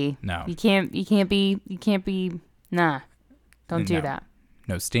stinky. No. You can't be nah. Don't do that.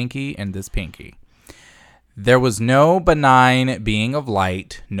 No stinky and this pinky. There was no benign being of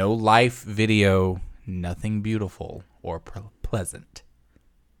light, no life video, nothing beautiful or pleasant.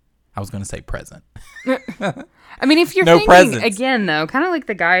 I was going to say present. I mean, if you're no thinking presents. Again though, kind of like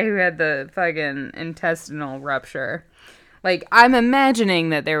the guy who had the fucking intestinal rupture. Like, I'm imagining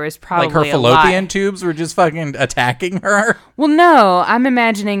that there was probably like her fallopian tubes were just fucking attacking her? Well, no. I'm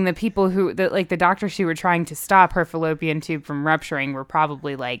imagining the people the doctors who were trying to stop her fallopian tube from rupturing were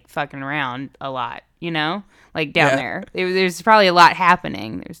probably, like, fucking around a lot, Like, down there. There's probably a lot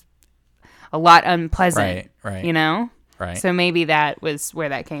happening. There's a lot unpleasant. Right. You know? right? So maybe that was where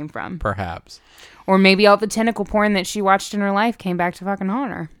that came from. Perhaps. Or maybe all the tentacle porn that she watched in her life came back to fucking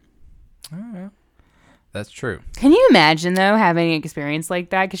haunt her. That's true. Can you imagine, though, having an experience like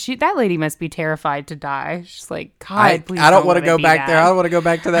that? Because that lady must be terrified to die. She's like, God, please I don't want to let go it be back there. that. I don't want to go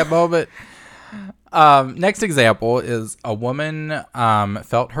back to that moment. Next example is a woman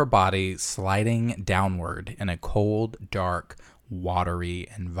felt her body sliding downward in a cold, dark, watery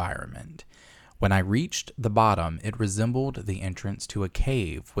environment. When I reached the bottom, it resembled the entrance to a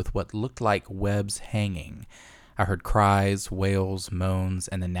cave with what looked like webs hanging. I heard cries, wails, moans,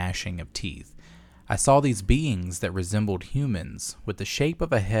 and the gnashing of teeth. I saw these beings that resembled humans with the shape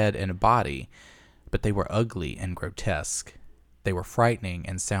of a head and a body, but they were ugly and grotesque. They were frightening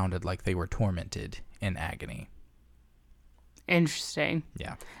and sounded like they were tormented in agony. Interesting.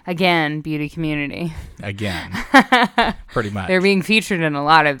 Yeah. Again, beauty community. Again. Pretty much. They're being featured in a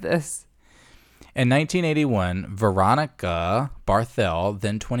lot of this. In 1981, Veronica Barthel,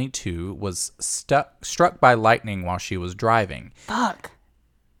 then 22, was struck by lightning while she was driving. Fuck.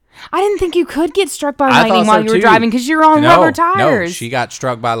 I didn't think you could get struck by I lightning thought while so you were too. driving because you're on rubber tires. No, she got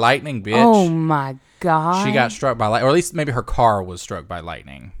struck by lightning, bitch. Oh my God. She got struck by lightning, or at least maybe her car was struck by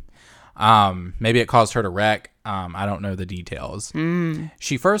lightning. Maybe it caused her to wreck. I don't know the details.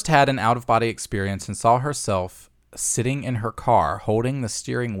 She first had an out-of-body experience and saw herself sitting in her car holding the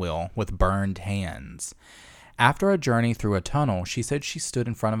steering wheel with burned hands. After a journey through a tunnel, she said she stood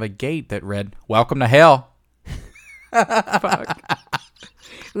in front of a gate that read, "Welcome to hell." Fuck.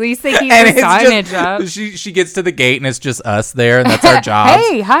 At least they keep the signage up. She gets to the gate and it's just us there, and that's our jobs.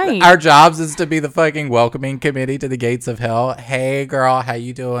 Hey, hi. Our jobs is to be the fucking welcoming committee to the gates of hell. Hey, girl, how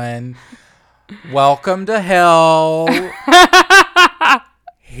you doing? Welcome to hell.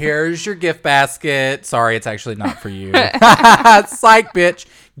 Here's your gift basket. Sorry, it's actually not for you. Psych, bitch.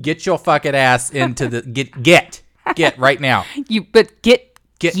 Get your fucking ass into the get right now. Get.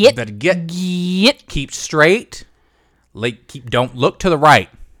 Keep straight. Don't look to the right.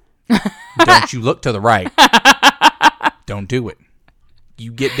 Don't you look to the right. Don't do it.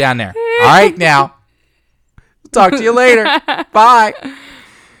 You get down there. All right, now. Talk to you later. Bye.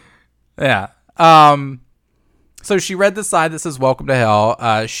 Yeah. So she read the sign that says "Welcome to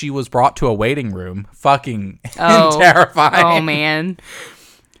Hell." She was brought to a waiting room. Fucking terrifying. Oh, man.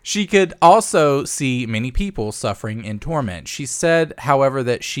 She could also see many people suffering in torment. She said, however,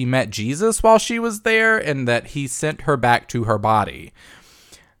 that she met Jesus while she was there and that he sent her back to her body.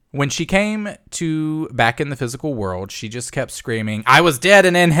 When she came to back in the physical world, she just kept screaming, "I was dead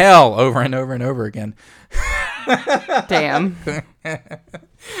and in hell," over and over and over again. Damn.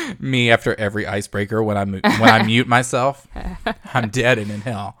 Me after every icebreaker when I mute myself, I'm dead and in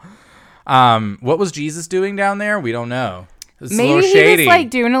hell. What was Jesus doing down there? We don't know. It's Maybe he shady. was like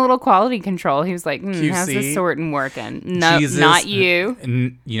doing a little quality control. He was like, QC. how's this sorting working? No, Jesus, not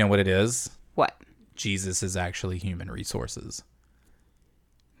you. You know what it is? What? Jesus is actually human resources.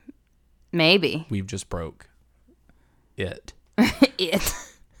 Maybe. We've just broke it. It.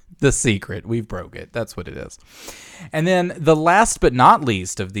 The secret. We've broke it. That's what it is. And then the last but not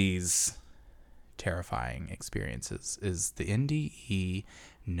least of these terrifying experiences is the NDE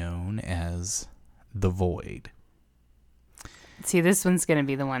known as the Void. See, this one's going to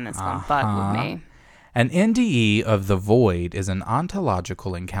be the one that's going to bug with me. An NDE of the Void is an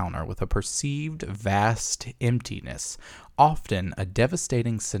ontological encounter with a perceived vast emptiness, often a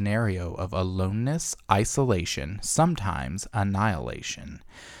devastating scenario of aloneness, isolation, sometimes annihilation.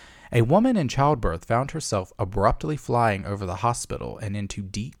 A woman in childbirth found herself abruptly flying over the hospital and into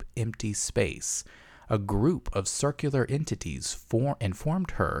deep, empty space. A group of circular entities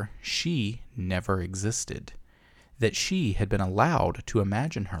informed her she never existed, that she had been allowed to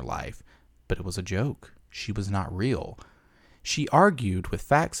imagine her life, but it was a joke. She was not real. She argued with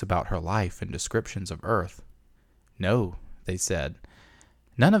facts about her life and descriptions of Earth. No, they said,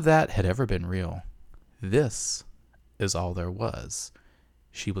 none of that had ever been real. This is all there was.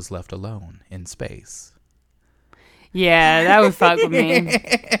 She was left alone in space. Yeah, that would fuck with me.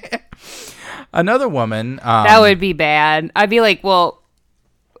 Another woman... that would be bad. I'd be like, well,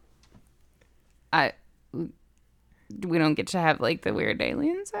 we don't get to have, like, the weird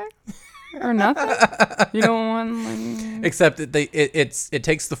alien sex? Or nothing? You don't want, like... Except that it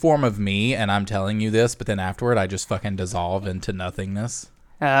takes the form of me, and I'm telling you this, but then afterward, I just fucking dissolve into nothingness.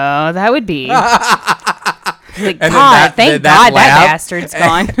 Oh, that would be... Like, And God, thank God laugh, that bastard's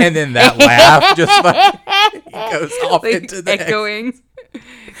gone. And then that laugh just fucking goes off Like, into the echoing.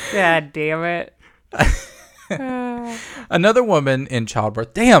 God damn it. Another woman in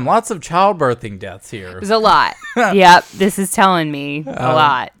childbirth. Damn, lots of childbirthing deaths here. There's a lot. Yep, this is telling me a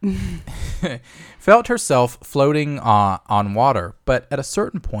lot. felt herself floating on water, but at a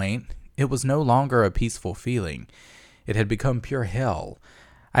certain point, it was no longer a peaceful feeling. It had become pure hell.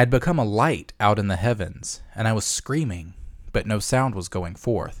 I had become a light out in the heavens, and I was screaming, but no sound was going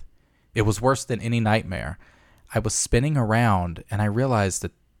forth. It was worse than any nightmare. I was spinning around, and I realized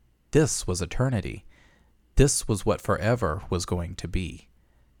that this was eternity. This was what forever was going to be.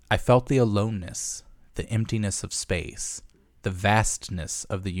 I felt the aloneness, the emptiness of space, the vastness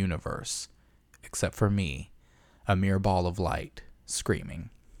of the universe, except for me, a mere ball of light, screaming.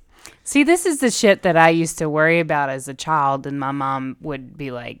 See, this is the shit that I used to worry about as a child, and my mom would be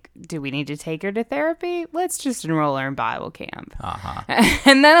like, do we need to take her to therapy? Let's just enroll her in Bible camp.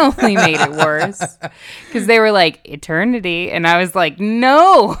 And that only made it worse, because they were like, eternity, and I was like,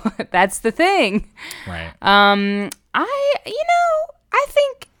 no, that's the thing. Right. I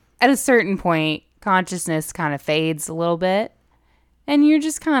think at a certain point, consciousness kind of fades a little bit, and you're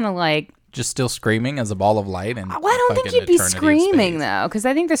just kind of like, Just still screaming as a ball of light? And well, I don't think fucking you'd be eternity of screaming space. though, because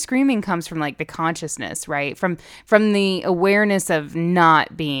I think the screaming comes from like the consciousness, right? From the awareness of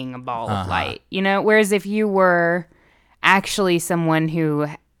not being a ball of light, you know. Whereas if you were actually someone who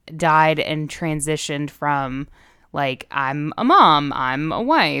died and transitioned from like, I'm a mom, I'm a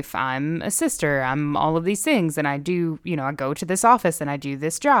wife, I'm a sister, I'm all of these things, and I do, you know, I go to this office and I do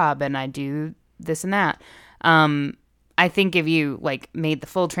this job and I do this and that. I think if you like made the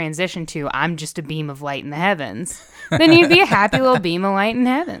full transition to I'm just a beam of light in the heavens, then you'd be a happy little beam of light in the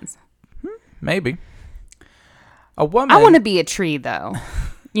heavens. Maybe. A woman. I want to be a tree though.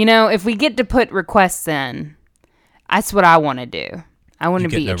 You know, if we get to put requests in, that's what I want to do. I want to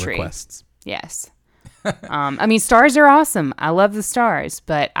be a tree. Requests. Yes. I mean, stars are awesome. I love the stars,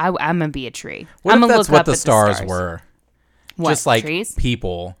 but I'm gonna be a tree. What I'm if gonna that's look what up the at stars were? What, Just like trees?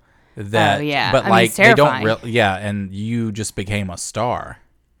 people that, Oh, yeah. but I mean, like it's they don't terrifying. really, yeah, and you just became a star,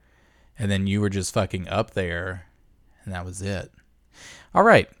 and then you were just fucking up there, and that was it. All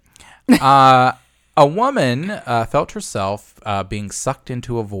right. A woman felt herself being sucked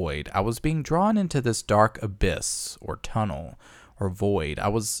into a void. I was being drawn into this dark abyss or tunnel or void. I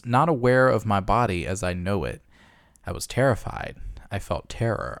was not aware of my body as I know it. I was terrified. I felt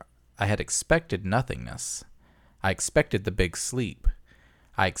terror. I had expected nothingness. I expected the big sleep.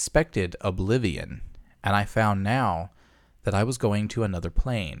 I expected oblivion. And I found now that I was going to another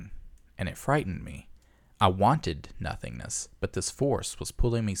plane, and it frightened me. I wanted nothingness, but this force was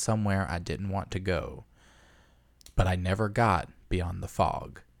pulling me somewhere I didn't want to go. But I never got beyond the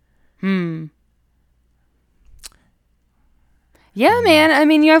fog. Yeah, man. I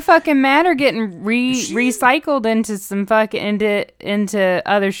mean, your fucking matter getting recycled into some fucking into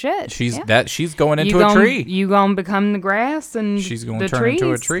other shit. She's Yeah. she's going into You a gon- tree. You gonna become the grass and She's going the to turn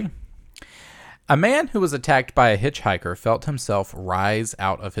into a trees. tree. A man who was attacked by a hitchhiker felt himself rise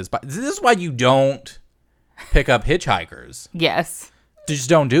out of his body. This is why you don't pick up hitchhikers. Yes. Just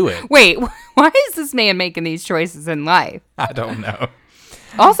don't do it. Wait, why is this man making these choices in life? I don't know.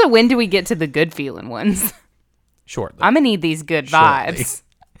 Also, when do we get to the good feeling ones? Shortly. I'm gonna need these good Shortly. vibes.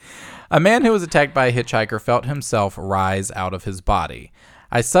 A man who was attacked by a hitchhiker felt himself rise out of his body.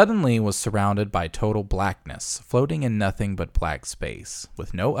 I suddenly was surrounded by total blackness, floating in nothing but black space,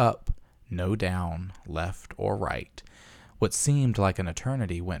 with no up, no down, left or right. What seemed like an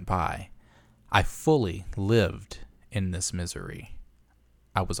eternity went by. I fully lived in this misery.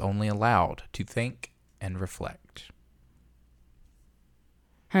 I was only allowed to think and reflect.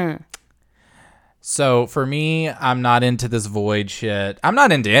 So for me, I'm not into this void shit. I'm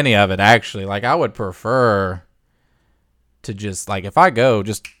not into any of it, actually. Like, I would prefer to just, like, if I go,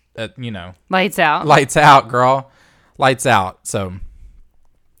 just, Lights out. lights out, girl. Lights out. So,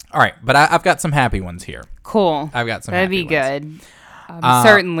 all right. But I've got some happy ones here. Cool. I've got some That'd happy be ones. good. I'm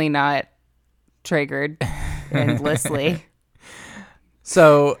certainly not triggered endlessly.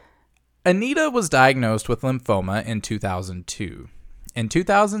 So, Anita was diagnosed with lymphoma in 2002. In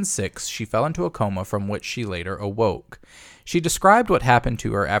 2006, she fell into a coma from which she later awoke. She described what happened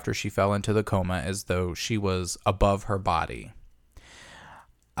to her after she fell into the coma as though she was above her body.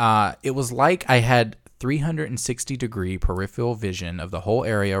 It was like I had 360-degree peripheral vision of the whole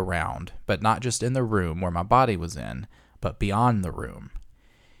area around, but not just in the room where my body was in, but beyond the room.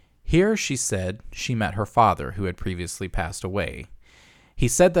 Here, she said, she met her father, who had previously passed away. He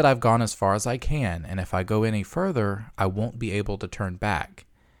said that I've gone as far as I can, and if I go any further, I won't be able to turn back.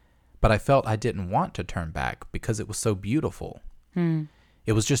 But I felt I didn't want to turn back because it was so beautiful.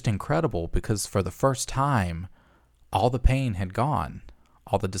 It was just incredible because for the first time, all the pain had gone.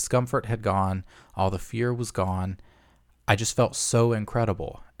 All the discomfort had gone. All the fear was gone. I just felt so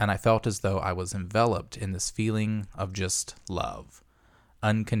incredible, and I felt as though I was enveloped in this feeling of just love.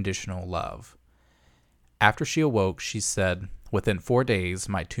 Unconditional love. After she awoke, she said, "Within 4 days,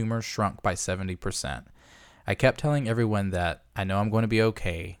 my tumor shrunk by 70%. I kept telling everyone that I know I'm going to be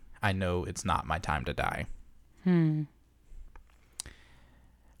okay. I know it's not my time to die."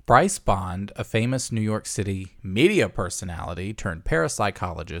 Bryce Bond, a famous New York City media personality turned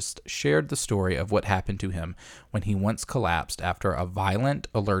parapsychologist, shared the story of what happened to him when he once collapsed after a violent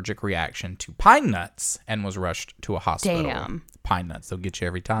allergic reaction to pine nuts and was rushed to a hospital. Damn. Pine nuts, they'll get you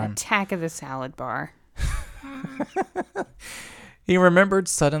every time. Attack of the Salad Bar. He remembered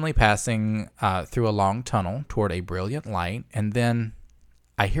suddenly passing through a long tunnel toward a brilliant light, and then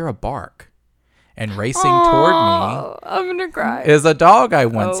I hear a bark. And racing toward me I'm gonna cry. is a dog I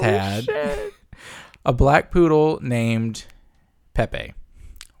once had, Shit. a black poodle named Pepe.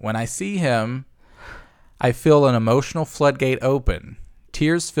 When I see him, I feel an emotional floodgate open.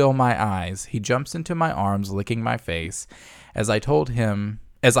 Tears fill my eyes. He jumps into my arms, licking my face. As I hold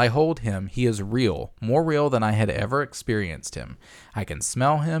him, he is real, more real than I had ever experienced him. I can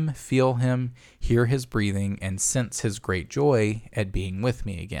smell him, feel him, hear his breathing, and sense his great joy at being with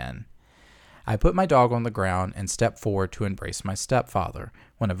me again. I put my dog on the ground and step forward to embrace my stepfather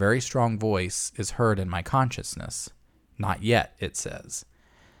when a very strong voice is heard in my consciousness. "Not yet," it says.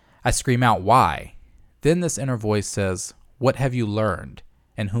 I scream out, "Why?" Then this inner voice says, "What have you learned,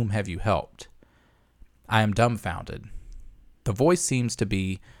 and whom have you helped?" I am dumbfounded. The voice seems to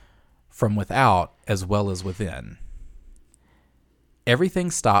be from without as well as within. Everything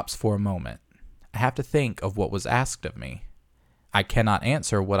stops for a moment. I have to think of what was asked of me. I cannot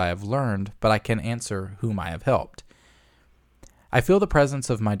answer what I have learned, but I can answer whom I have helped. I feel the presence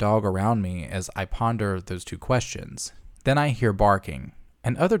of my dog around me as I ponder those two questions. Then I hear barking,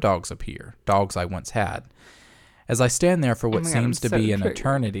 and other dogs appear, dogs I once had. As I stand there for what seems to be an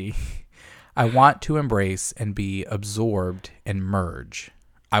eternity, I want to embrace and be absorbed and merge.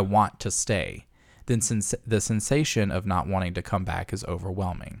 I want to stay. Then the sensation of not wanting to come back is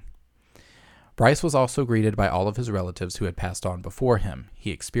overwhelming. Bryce was also greeted by all of his relatives who had passed on before him.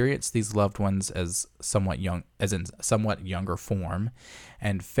 He experienced these loved ones as in somewhat younger form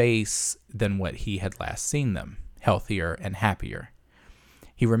and face than what he had last seen them, healthier and happier.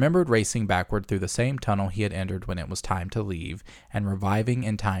 He remembered racing backward through the same tunnel he had entered when it was time to leave, and reviving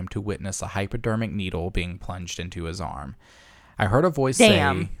in time to witness a hypodermic needle being plunged into his arm. I heard a voice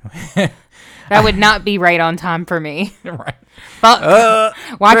say... That would not be right on time for me. Right. But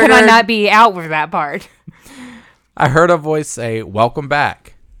why could I not be out with that part? I heard a voice say, "Welcome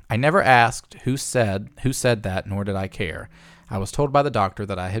back." I never asked who said that, nor did I care. I was told by the doctor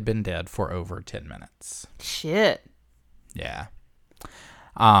that I had been dead for over 10 minutes. Shit. Yeah.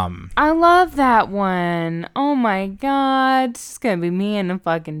 I love that one. Oh my god. It's going to be me and a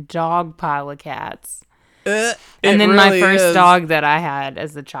fucking dog pile of cats. And then really my first dog that I had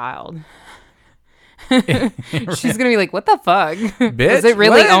as a child. She's gonna be like, "What the fuck? Bitch, is it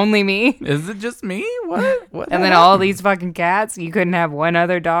really what? Only me? Is it just me? What? And then all these fucking cats. You couldn't have one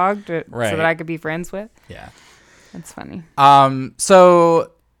other dog so that I could be friends with." Yeah, that's funny.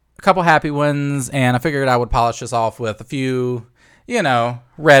 So a couple happy ones, and I figured I would polish this off with a few,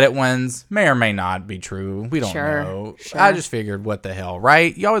 Reddit ones. May or may not be true. We don't know. Sure. I just figured, what the hell,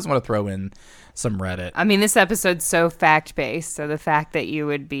 right? You always want to throw in some Reddit. I mean, this episode's so fact-based, so the fact that you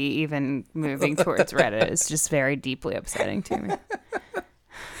would be even moving towards Reddit is just very deeply upsetting to me.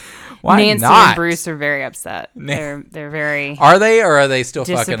 Why Nancy not? and Bruce are very upset. They're very... Are they, or are they still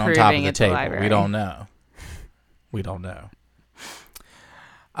fucking on top of the table? We don't know.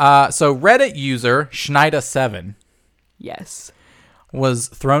 So Reddit user Schneider7 yes, was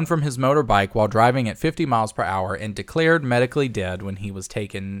thrown from his motorbike while driving at 50 miles per hour and declared medically dead when he was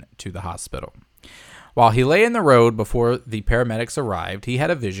taken to the hospital. While he lay in the road before the paramedics arrived, he had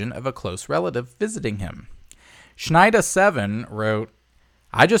a vision of a close relative visiting him. Schneider7 wrote,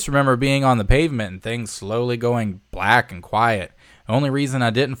 "I just remember being on the pavement and things slowly going black and quiet. The only reason I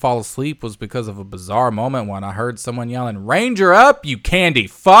didn't fall asleep was because of a bizarre moment when I heard someone yelling, 'Ranger up, you candy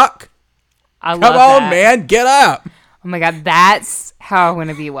fuck!' Come on, man, get up!" Oh my god, that's how I want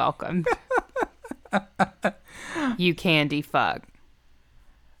to be welcomed. You candy fuck.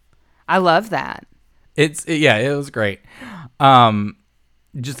 I love that. It was great.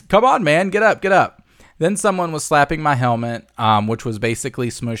 Just come on, man, get up. Then someone was slapping my helmet, which was basically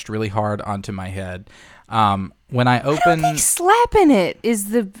smushed really hard onto my head. When I opened, I don't think slapping it is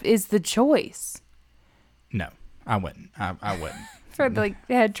the choice. No, I wouldn't. I wouldn't. For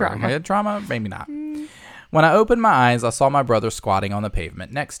head trauma. Head trauma, maybe not. When I opened my eyes, I saw my brother squatting on the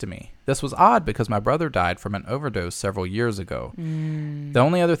pavement next to me. This was odd because my brother died from an overdose several years ago. The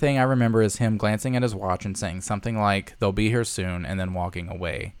only other thing I remember is him glancing at his watch and saying something like, "They'll be here soon," and then walking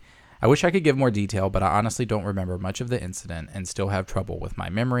away. I wish I could give more detail, but I honestly don't remember much of the incident and still have trouble with my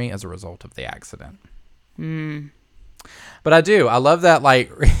memory as a result of the accident. But I do. I love that,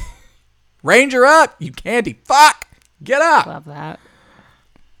 like, Ranger up, you candy. Fuck. Get up. Love that.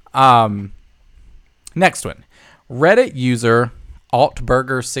 Next one. Reddit user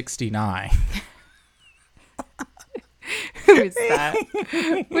Altburger69. Who is that?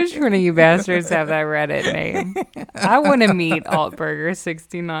 Which one of you bastards have that Reddit name? I want to meet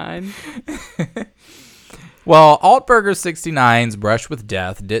Altburger69. Well, Altburger69's brush with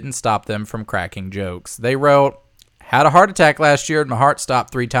death didn't stop them from cracking jokes. They wrote, had a heart attack last year and my heart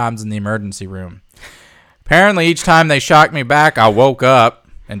stopped 3 times in the emergency room. Apparently, each time they shocked me back, I woke up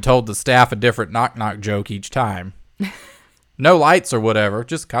and told the staff a different knock-knock joke each time. No lights or whatever,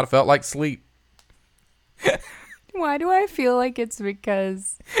 just kind of felt like sleep. Why do I feel like it's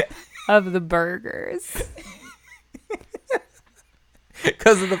because of the burgers?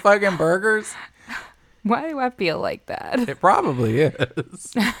 Because of the fucking burgers? Why do I feel like that? It probably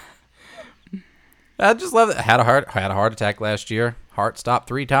is. I just love it. Had a heart attack last year. Heart stopped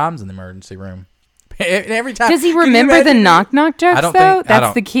 3 times in the emergency room. Every time. Does he remember the knock-knock jokes, though?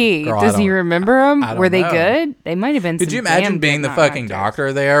 That's the key. Girl, Does he remember them? Were they know. good? They might have been. Could some you imagine damn being good the fucking knock-knock jokes.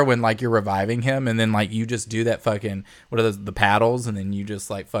 doctor there when, like, you're reviving him and then, like, you just do that fucking, what are those, the paddles, and then you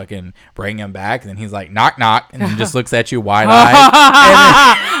just, like, fucking bring him back, and then he's like, knock, knock, and then just looks at you wide-eyed.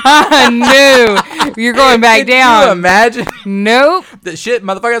 No, you're going back down. Can you imagine? Nope. That shit,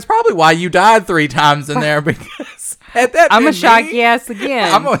 motherfucker, that's probably why you died 3 times in there, because had that I'm been gonna shock me, your ass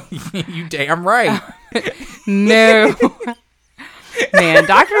again. you damn right. No. Man,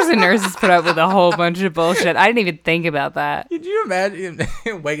 doctors and nurses put up with a whole bunch of bullshit. I didn't even think about that. Could you imagine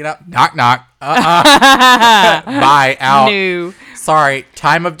waking up, knock, knock, bye, out. No. Sorry,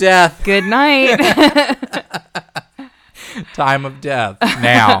 time of death. Good night. Time of death.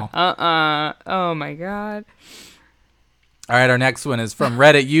 Now. Oh my God. All right, our next one is from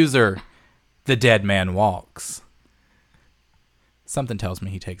Reddit user, The Dead Man Walks. Something tells me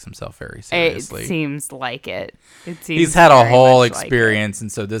he takes himself very seriously. It seems like it. It seems He's had a very whole much experience,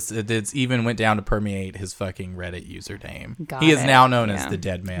 and so it's even went down to permeate his fucking Reddit username. Got He is it. now known as Yeah. The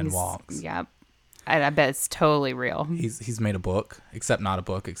Dead Man Walks. Yep. I bet it's totally real. He's made a book, except not a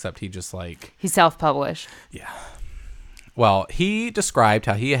book, except he just like... He's self-published. Yeah. Well, he described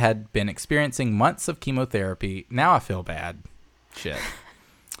how he had been experiencing months of chemotherapy. Now I feel bad. Shit.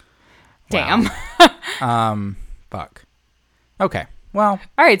 Damn. Fuck. Okay. Well,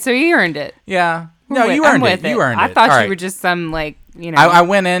 All right, so he earned it. yeah. No, I'm you earned with it. You earned I it. thought All you right. were just some, like, you know. I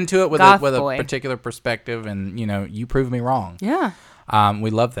went into it with goth a boy. particular perspective, and you proved me wrong. Yeah. We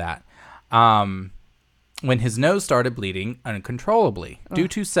love that. When his nose started bleeding uncontrollably due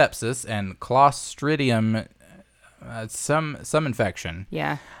to sepsis and Clostridium, some infection.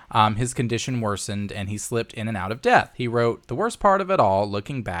 Yeah. His condition worsened and he slipped in and out of death. He wrote, "The worst part of it all,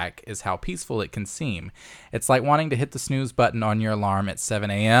 looking back, is how peaceful it can seem. It's like wanting to hit the snooze button on your alarm at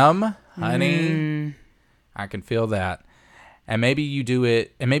 7 a.m. Honey, I can feel that. And maybe you do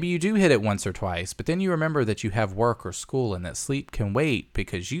hit it once or twice, but then you remember that you have work or school and that sleep can wait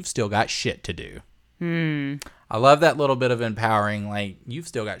because you've still got shit to do." I love that little bit of empowering, like, you've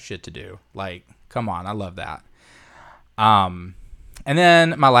still got shit to do. Like, come on, I love that. And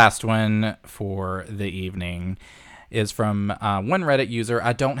then my last one for the evening is from one Reddit user.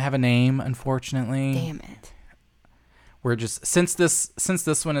 I don't have a name, unfortunately. Damn it. We're just since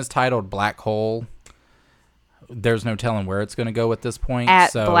this one is titled Black Hole, there's no telling where it's going to go at this point.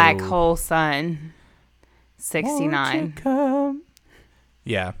 At so, Black Hole Sun 69.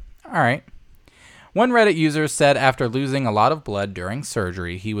 Yeah. All right. One Reddit user said after losing a lot of blood during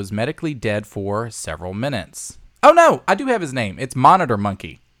surgery, he was medically dead for several minutes. Oh, no, I do have his name. It's Monitor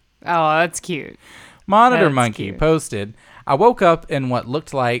Monkey. Oh, that's cute. Monitor That's Monkey cute. posted, "I woke up in what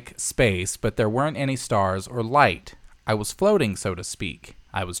looked like space, but there weren't any stars or light. I was floating, so to speak.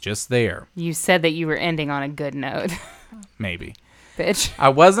 I was just there." You said that you were ending on a good note. Maybe. Bitch. "I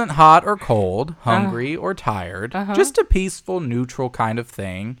wasn't hot or cold, hungry or tired, just a peaceful, neutral kind of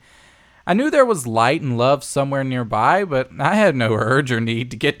thing. I knew there was light and love somewhere nearby, but I had no urge or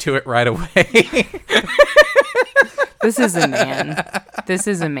need to get to it right away." This is a man. This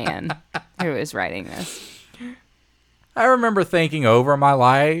is a man who is writing this. I remember thinking over my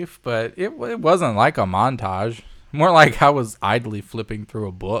life, but it wasn't like a montage. More like I was idly flipping through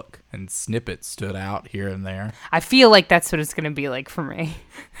a book and snippets stood out here and there. I feel like that's what it's going to be like for me.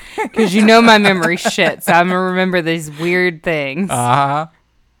 Because you know my memory shit, so I'm going to remember these weird things.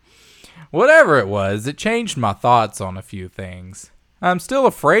 Whatever it was, it changed my thoughts on a few things. I'm still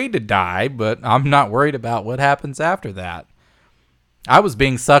afraid to die, but I'm not worried about what happens after that. I was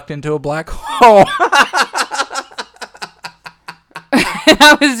being sucked into a black hole.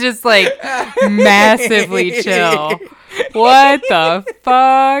 I was just like massively chill. What the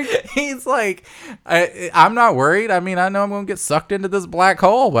fuck? He's like, I'm not worried. I mean, I know I'm going to get sucked into this black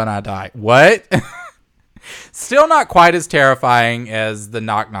hole when I die. What? Still not quite as terrifying as the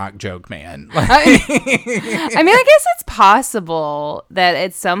knock knock joke man. I mean, I guess it's possible that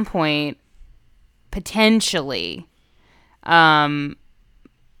at some point, potentially, like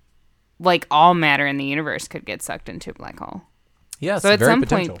all matter in the universe could get sucked into a black hole. Yes, So at very some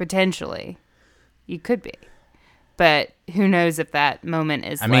potential. point, potentially, you could be. But who knows if that moment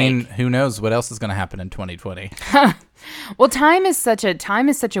is I mean, who knows what else is going to happen in 2020? Well, time is such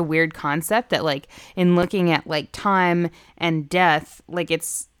a weird concept that, like, in looking at like time and death, like it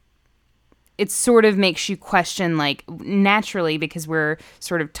sort of makes you question, like, naturally, because we're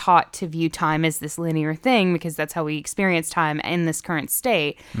sort of taught to view time as this linear thing because that's how we experience time in this current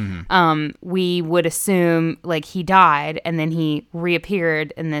state. We would assume like he died and then he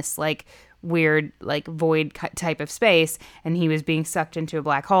reappeared in this like weird like void type of space and he was being sucked into a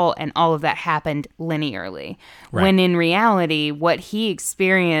black hole and all of that happened linearly. Right. When in reality, what he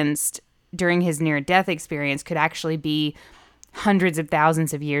experienced during his near-death experience could actually be hundreds of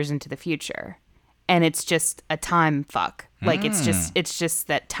thousands of years into the future. And it's just a time fuck. Like it's just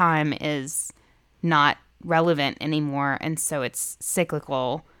that time is not relevant anymore. And so it's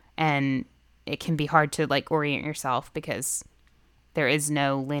cyclical and it can be hard to like orient yourself because there is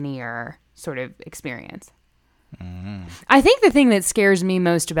no linear sort of experience. I think the thing that scares me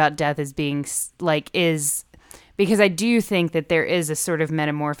most about death is because I do think that there is a sort of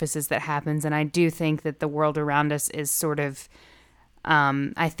metamorphosis that happens, and I do think that the world around us is sort of,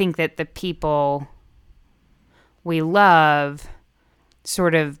 I think that the people we love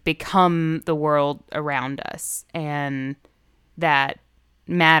sort of become the world around us, and that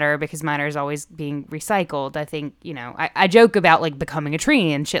matter, because matter is always being recycled. I think, you know, I joke about like becoming a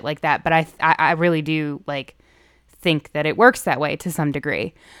tree and shit like that, but I really do like think that it works that way to some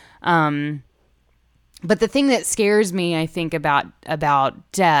degree. But the thing that scares me, I think,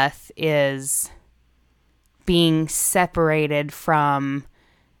 about death is being separated from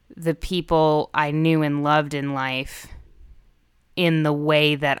the people I knew and loved in life in the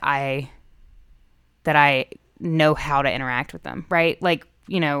way that I know how to interact with them, right? Like,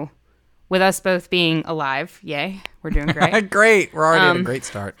 you know, with us both being alive, yay, we're doing great. Great. We're already at a great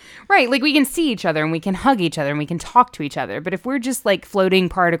start. Right, like we can see each other and we can hug each other and we can talk to each other. But if we're just like floating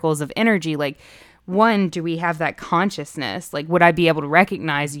particles of energy, like, one, do we have that consciousness? Like, would I be able to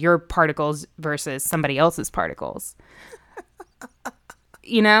recognize your particles versus somebody else's particles?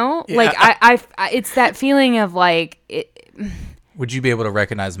 You know, Yeah. like I it's that feeling of like, Would you be able to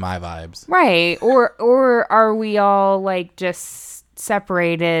recognize my vibes? right? Or are we all like just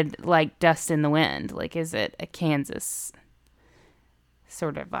separated like dust in the wind? Like, is it a Kansas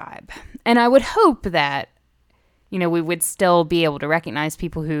sort of vibe? And I would hope that, you know, we would still be able to recognize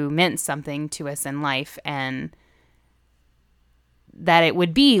people who meant something to us in life, and that it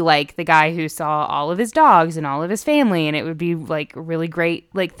would be like the guy who saw all of his dogs and all of his family, and it would be like a really great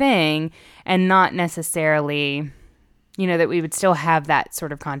like thing, and not necessarily, you know, that we would still have that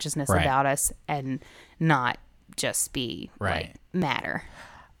sort of consciousness Right. about us and not just be Right. like matter.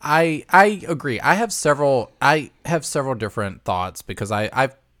 I agree. I have several different thoughts because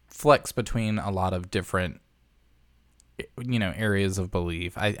I've flexed between a lot of different, you know, areas of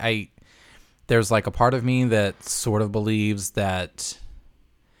belief. I there's like a part of me that sort of believes that,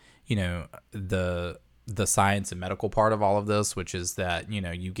 you know, the science and medical part of all of this, which is that, you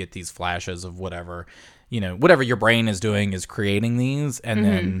know, you get these flashes of whatever, you know, whatever your brain is doing is creating these, and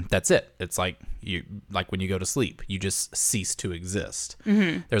then that's it. It's like when you go to sleep, you just cease to exist.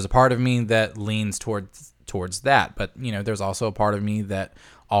 There's a part of me that leans towards that, but, you know, there's also a part of me that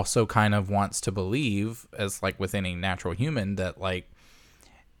also kind of wants to believe, as like with any natural human, that like,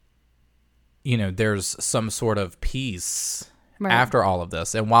 you know, there's some sort of peace Right. after all of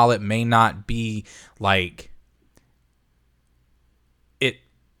this. And while it may not be like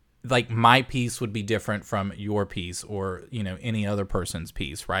my peace would be different from your peace or, you know, any other person's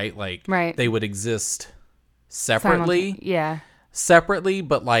peace, right? Like Right. they would exist separately, Yeah.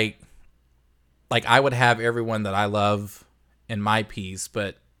 but like I would have everyone that I love in my peace,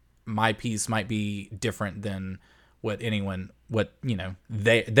 but my peace might be different than what you know,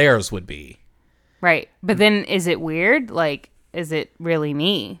 theirs would be. Right. But then is it weird? Like, is it really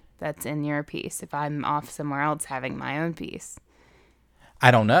me that's in your piece if I'm off somewhere else having my own piece? I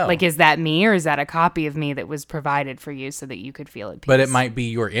don't know. Like, is that me, or is that a copy of me that was provided for you so that you could feel at peace? But it might be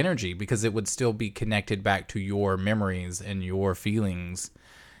your energy, because it would still be connected back to your memories and your feelings.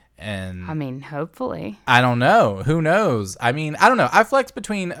 And I mean, hopefully. I don't know. Who knows? I mean, I don't know. I flex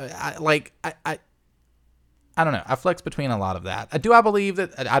between I don't know. I flex between a lot of that. Do I believe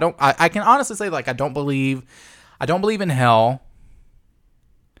that? I can honestly say, like, I don't believe in hell,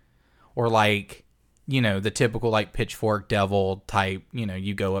 or like, you know, the typical like pitchfork devil type, you know,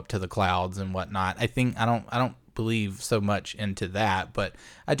 you go up to the clouds and whatnot. I don't believe so much into that, but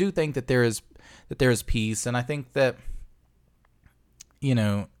I do think that there is peace. And I think that, you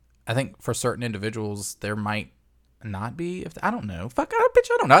know, I think for certain individuals there might not be. If I don't know. Fuck, I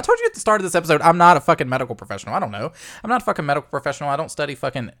don't know. I told you at the start of this episode, I'm not a fucking medical professional. I don't know. I'm not a fucking medical professional. I don't study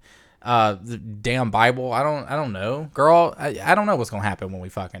fucking the damn Bible. I don't know. Girl, I don't know what's gonna happen when we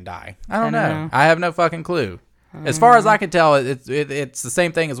fucking die. I don't know. I have no fucking clue. As far as I can tell, it's the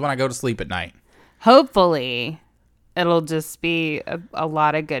same thing as when I go to sleep at night. Hopefully it'll just be a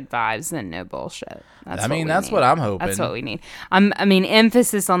lot of good vibes and no bullshit. That's what I'm hoping. That's what we need. I mean,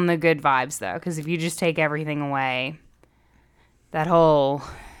 emphasis on the good vibes, though, because if you just take everything away, that whole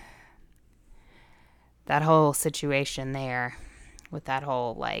situation there with that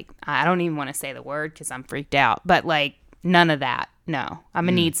whole, like, I don't even want to say the word because I'm freaked out, but like, none of that. No, I'm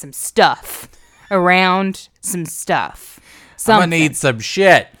gonna need some stuff around, some stuff. Something. I'm gonna need some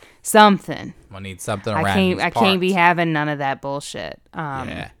shit. Something. I'm gonna need something around. I can't be having none of that bullshit.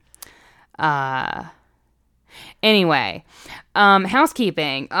 Anyway,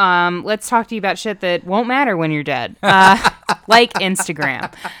 housekeeping. Let's talk to you about shit that won't matter when you're dead. Like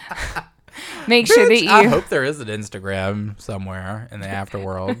Instagram. Make sure that I hope there is an Instagram somewhere in the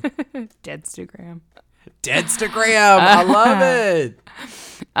afterworld. Deadstagram. Deadstagram. I love it.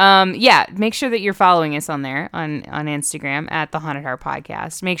 Yeah, make sure that you're following us on there on Instagram at The Haunted Heart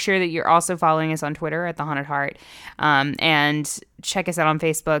Podcast. Make sure that you're also following us on Twitter at The Haunted Heart. And check us out on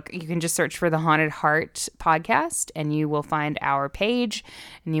Facebook. You can just search for The Haunted Heart Podcast and you will find our page,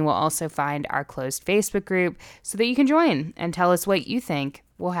 and you will also find our closed Facebook group so that you can join and tell us what you think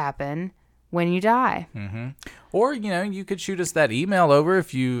will happen when you die. Mm-hmm. Or, you know, you could shoot us that email over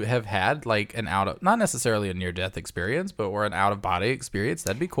if you have had like not necessarily a near-death experience, or an out-of-body experience.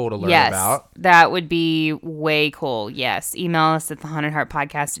 That'd be cool to learn about. That would be way cool. Yes. Email us at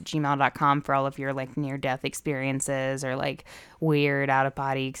thehauntedheartpodcast@gmail.com for all of your like near-death experiences or like weird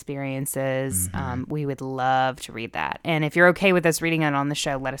out-of-body experiences. Mm-hmm. We would love to read that. And if you're okay with us reading it on the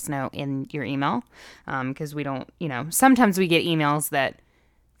show, let us know in your email. Because we don't, you know, sometimes we get emails that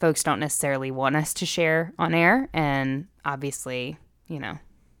folks don't necessarily want us to share on air, and obviously, you know,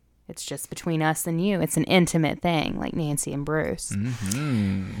 it's just between us and you. It's an intimate thing, like Nancy and Bruce.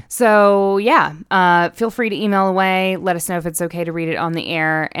 Mm-hmm. So yeah, feel free to email away. Let us know if it's okay to read it on the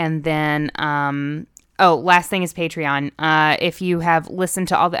air. And then, last thing is Patreon. If you have listened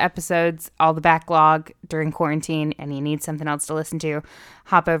to all the episodes, all the backlog during quarantine, and you need something else to listen to,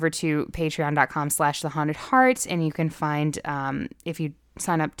 hop over to patreon.com/thehauntedheart, and you can find, if you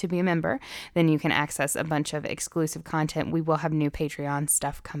sign up to be a member, then you can access a bunch of exclusive content. We will have new Patreon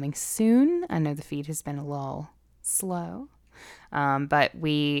stuff coming soon. I know the feed has been a little slow, but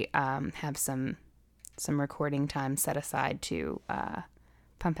we have some recording time set aside to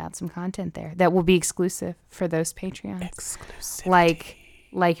pump out some content there that will be exclusive for those Patreons. Exclusivity.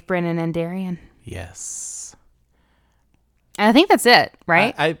 Like Brennan and Darian. Yes. And I think that's it,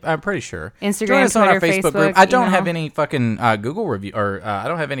 right? I'm pretty sure. Instagram, Join us on Twitter, our Facebook Facebook, group. I don't email. have any fucking Google review, or I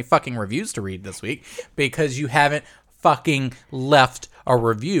don't have any fucking reviews to read this week because you haven't fucking left a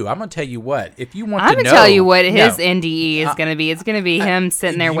review. I'm gonna tell you what. If you want to know, I'm gonna tell you what his NDE is gonna be. It's gonna be him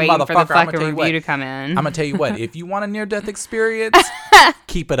sitting there you waiting for the motherfucker, I'ma fucking tell you review what. to come in. I'm gonna tell you what. If you want a near-death experience,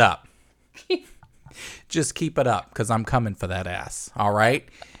 keep it up. Just keep it up, because I'm coming for that ass. All right.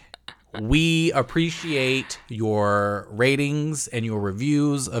 We appreciate your ratings and your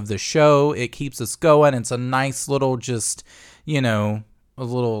reviews of the show. It keeps us going. It's a nice little, just, you know, a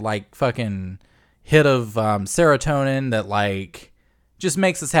little like fucking hit of serotonin that like just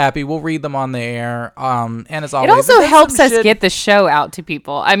makes us happy. We'll read them on the air. And as always, it also helps us get the show out to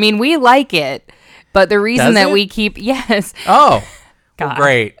people. I mean, we like it, but the reason that we keep well,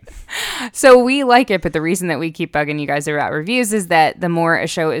 great. So we like it, but the reason that we keep bugging you guys about reviews is that the more a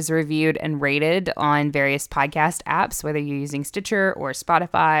show is reviewed and rated on various podcast apps, whether you're using Stitcher or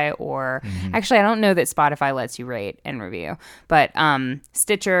Spotify, or actually, I don't know that Spotify lets you rate and review, but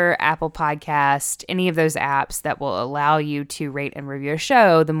Stitcher, Apple Podcast, any of those apps that will allow you to rate and review a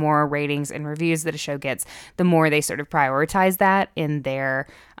show, the more ratings and reviews that a show gets, the more they sort of prioritize that in their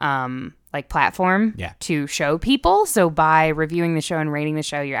like platform Yeah. to show people. So by reviewing the show and rating the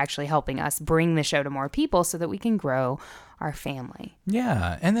show, you're actually helping us bring the show to more people so that we can grow our family.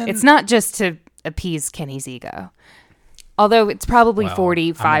 Yeah. And then It's not just to appease Kenny's ego. Although it's probably Well, I'm gonna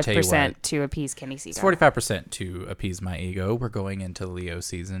tell you 45% what. to appease Kenny's ego. It's 45% to appease my ego. We're going into Leo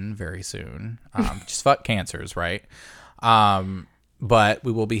season very soon. Just fuck cancers, right? But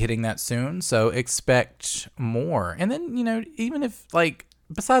we will be hitting that soon, so expect more. And then, even if, like,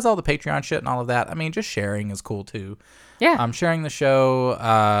 besides all the Patreon shit and all of that, I mean, just sharing is cool, too. Yeah. Sharing the show,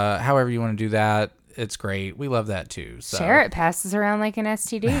 however you want to do that, it's great. We love that, too. So. Share it. Passes around like an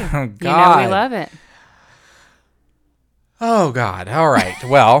STD. Oh, You know God. we love it. Oh, God. All right.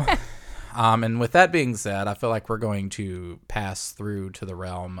 Well, and with that being said, I feel like we're going to pass through to the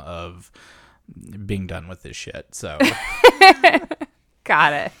realm of being done with this shit. So,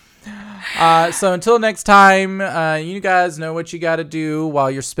 Got it. so until next time, you guys know what you got to do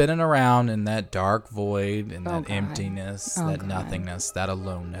while you're spinning around in that dark void and that God. emptiness, Oh, that God. nothingness, that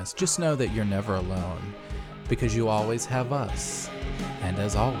aloneness. Just know that you're never alone because you always have us. And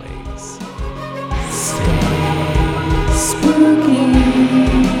as always, stay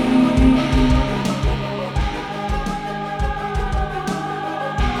Spooky.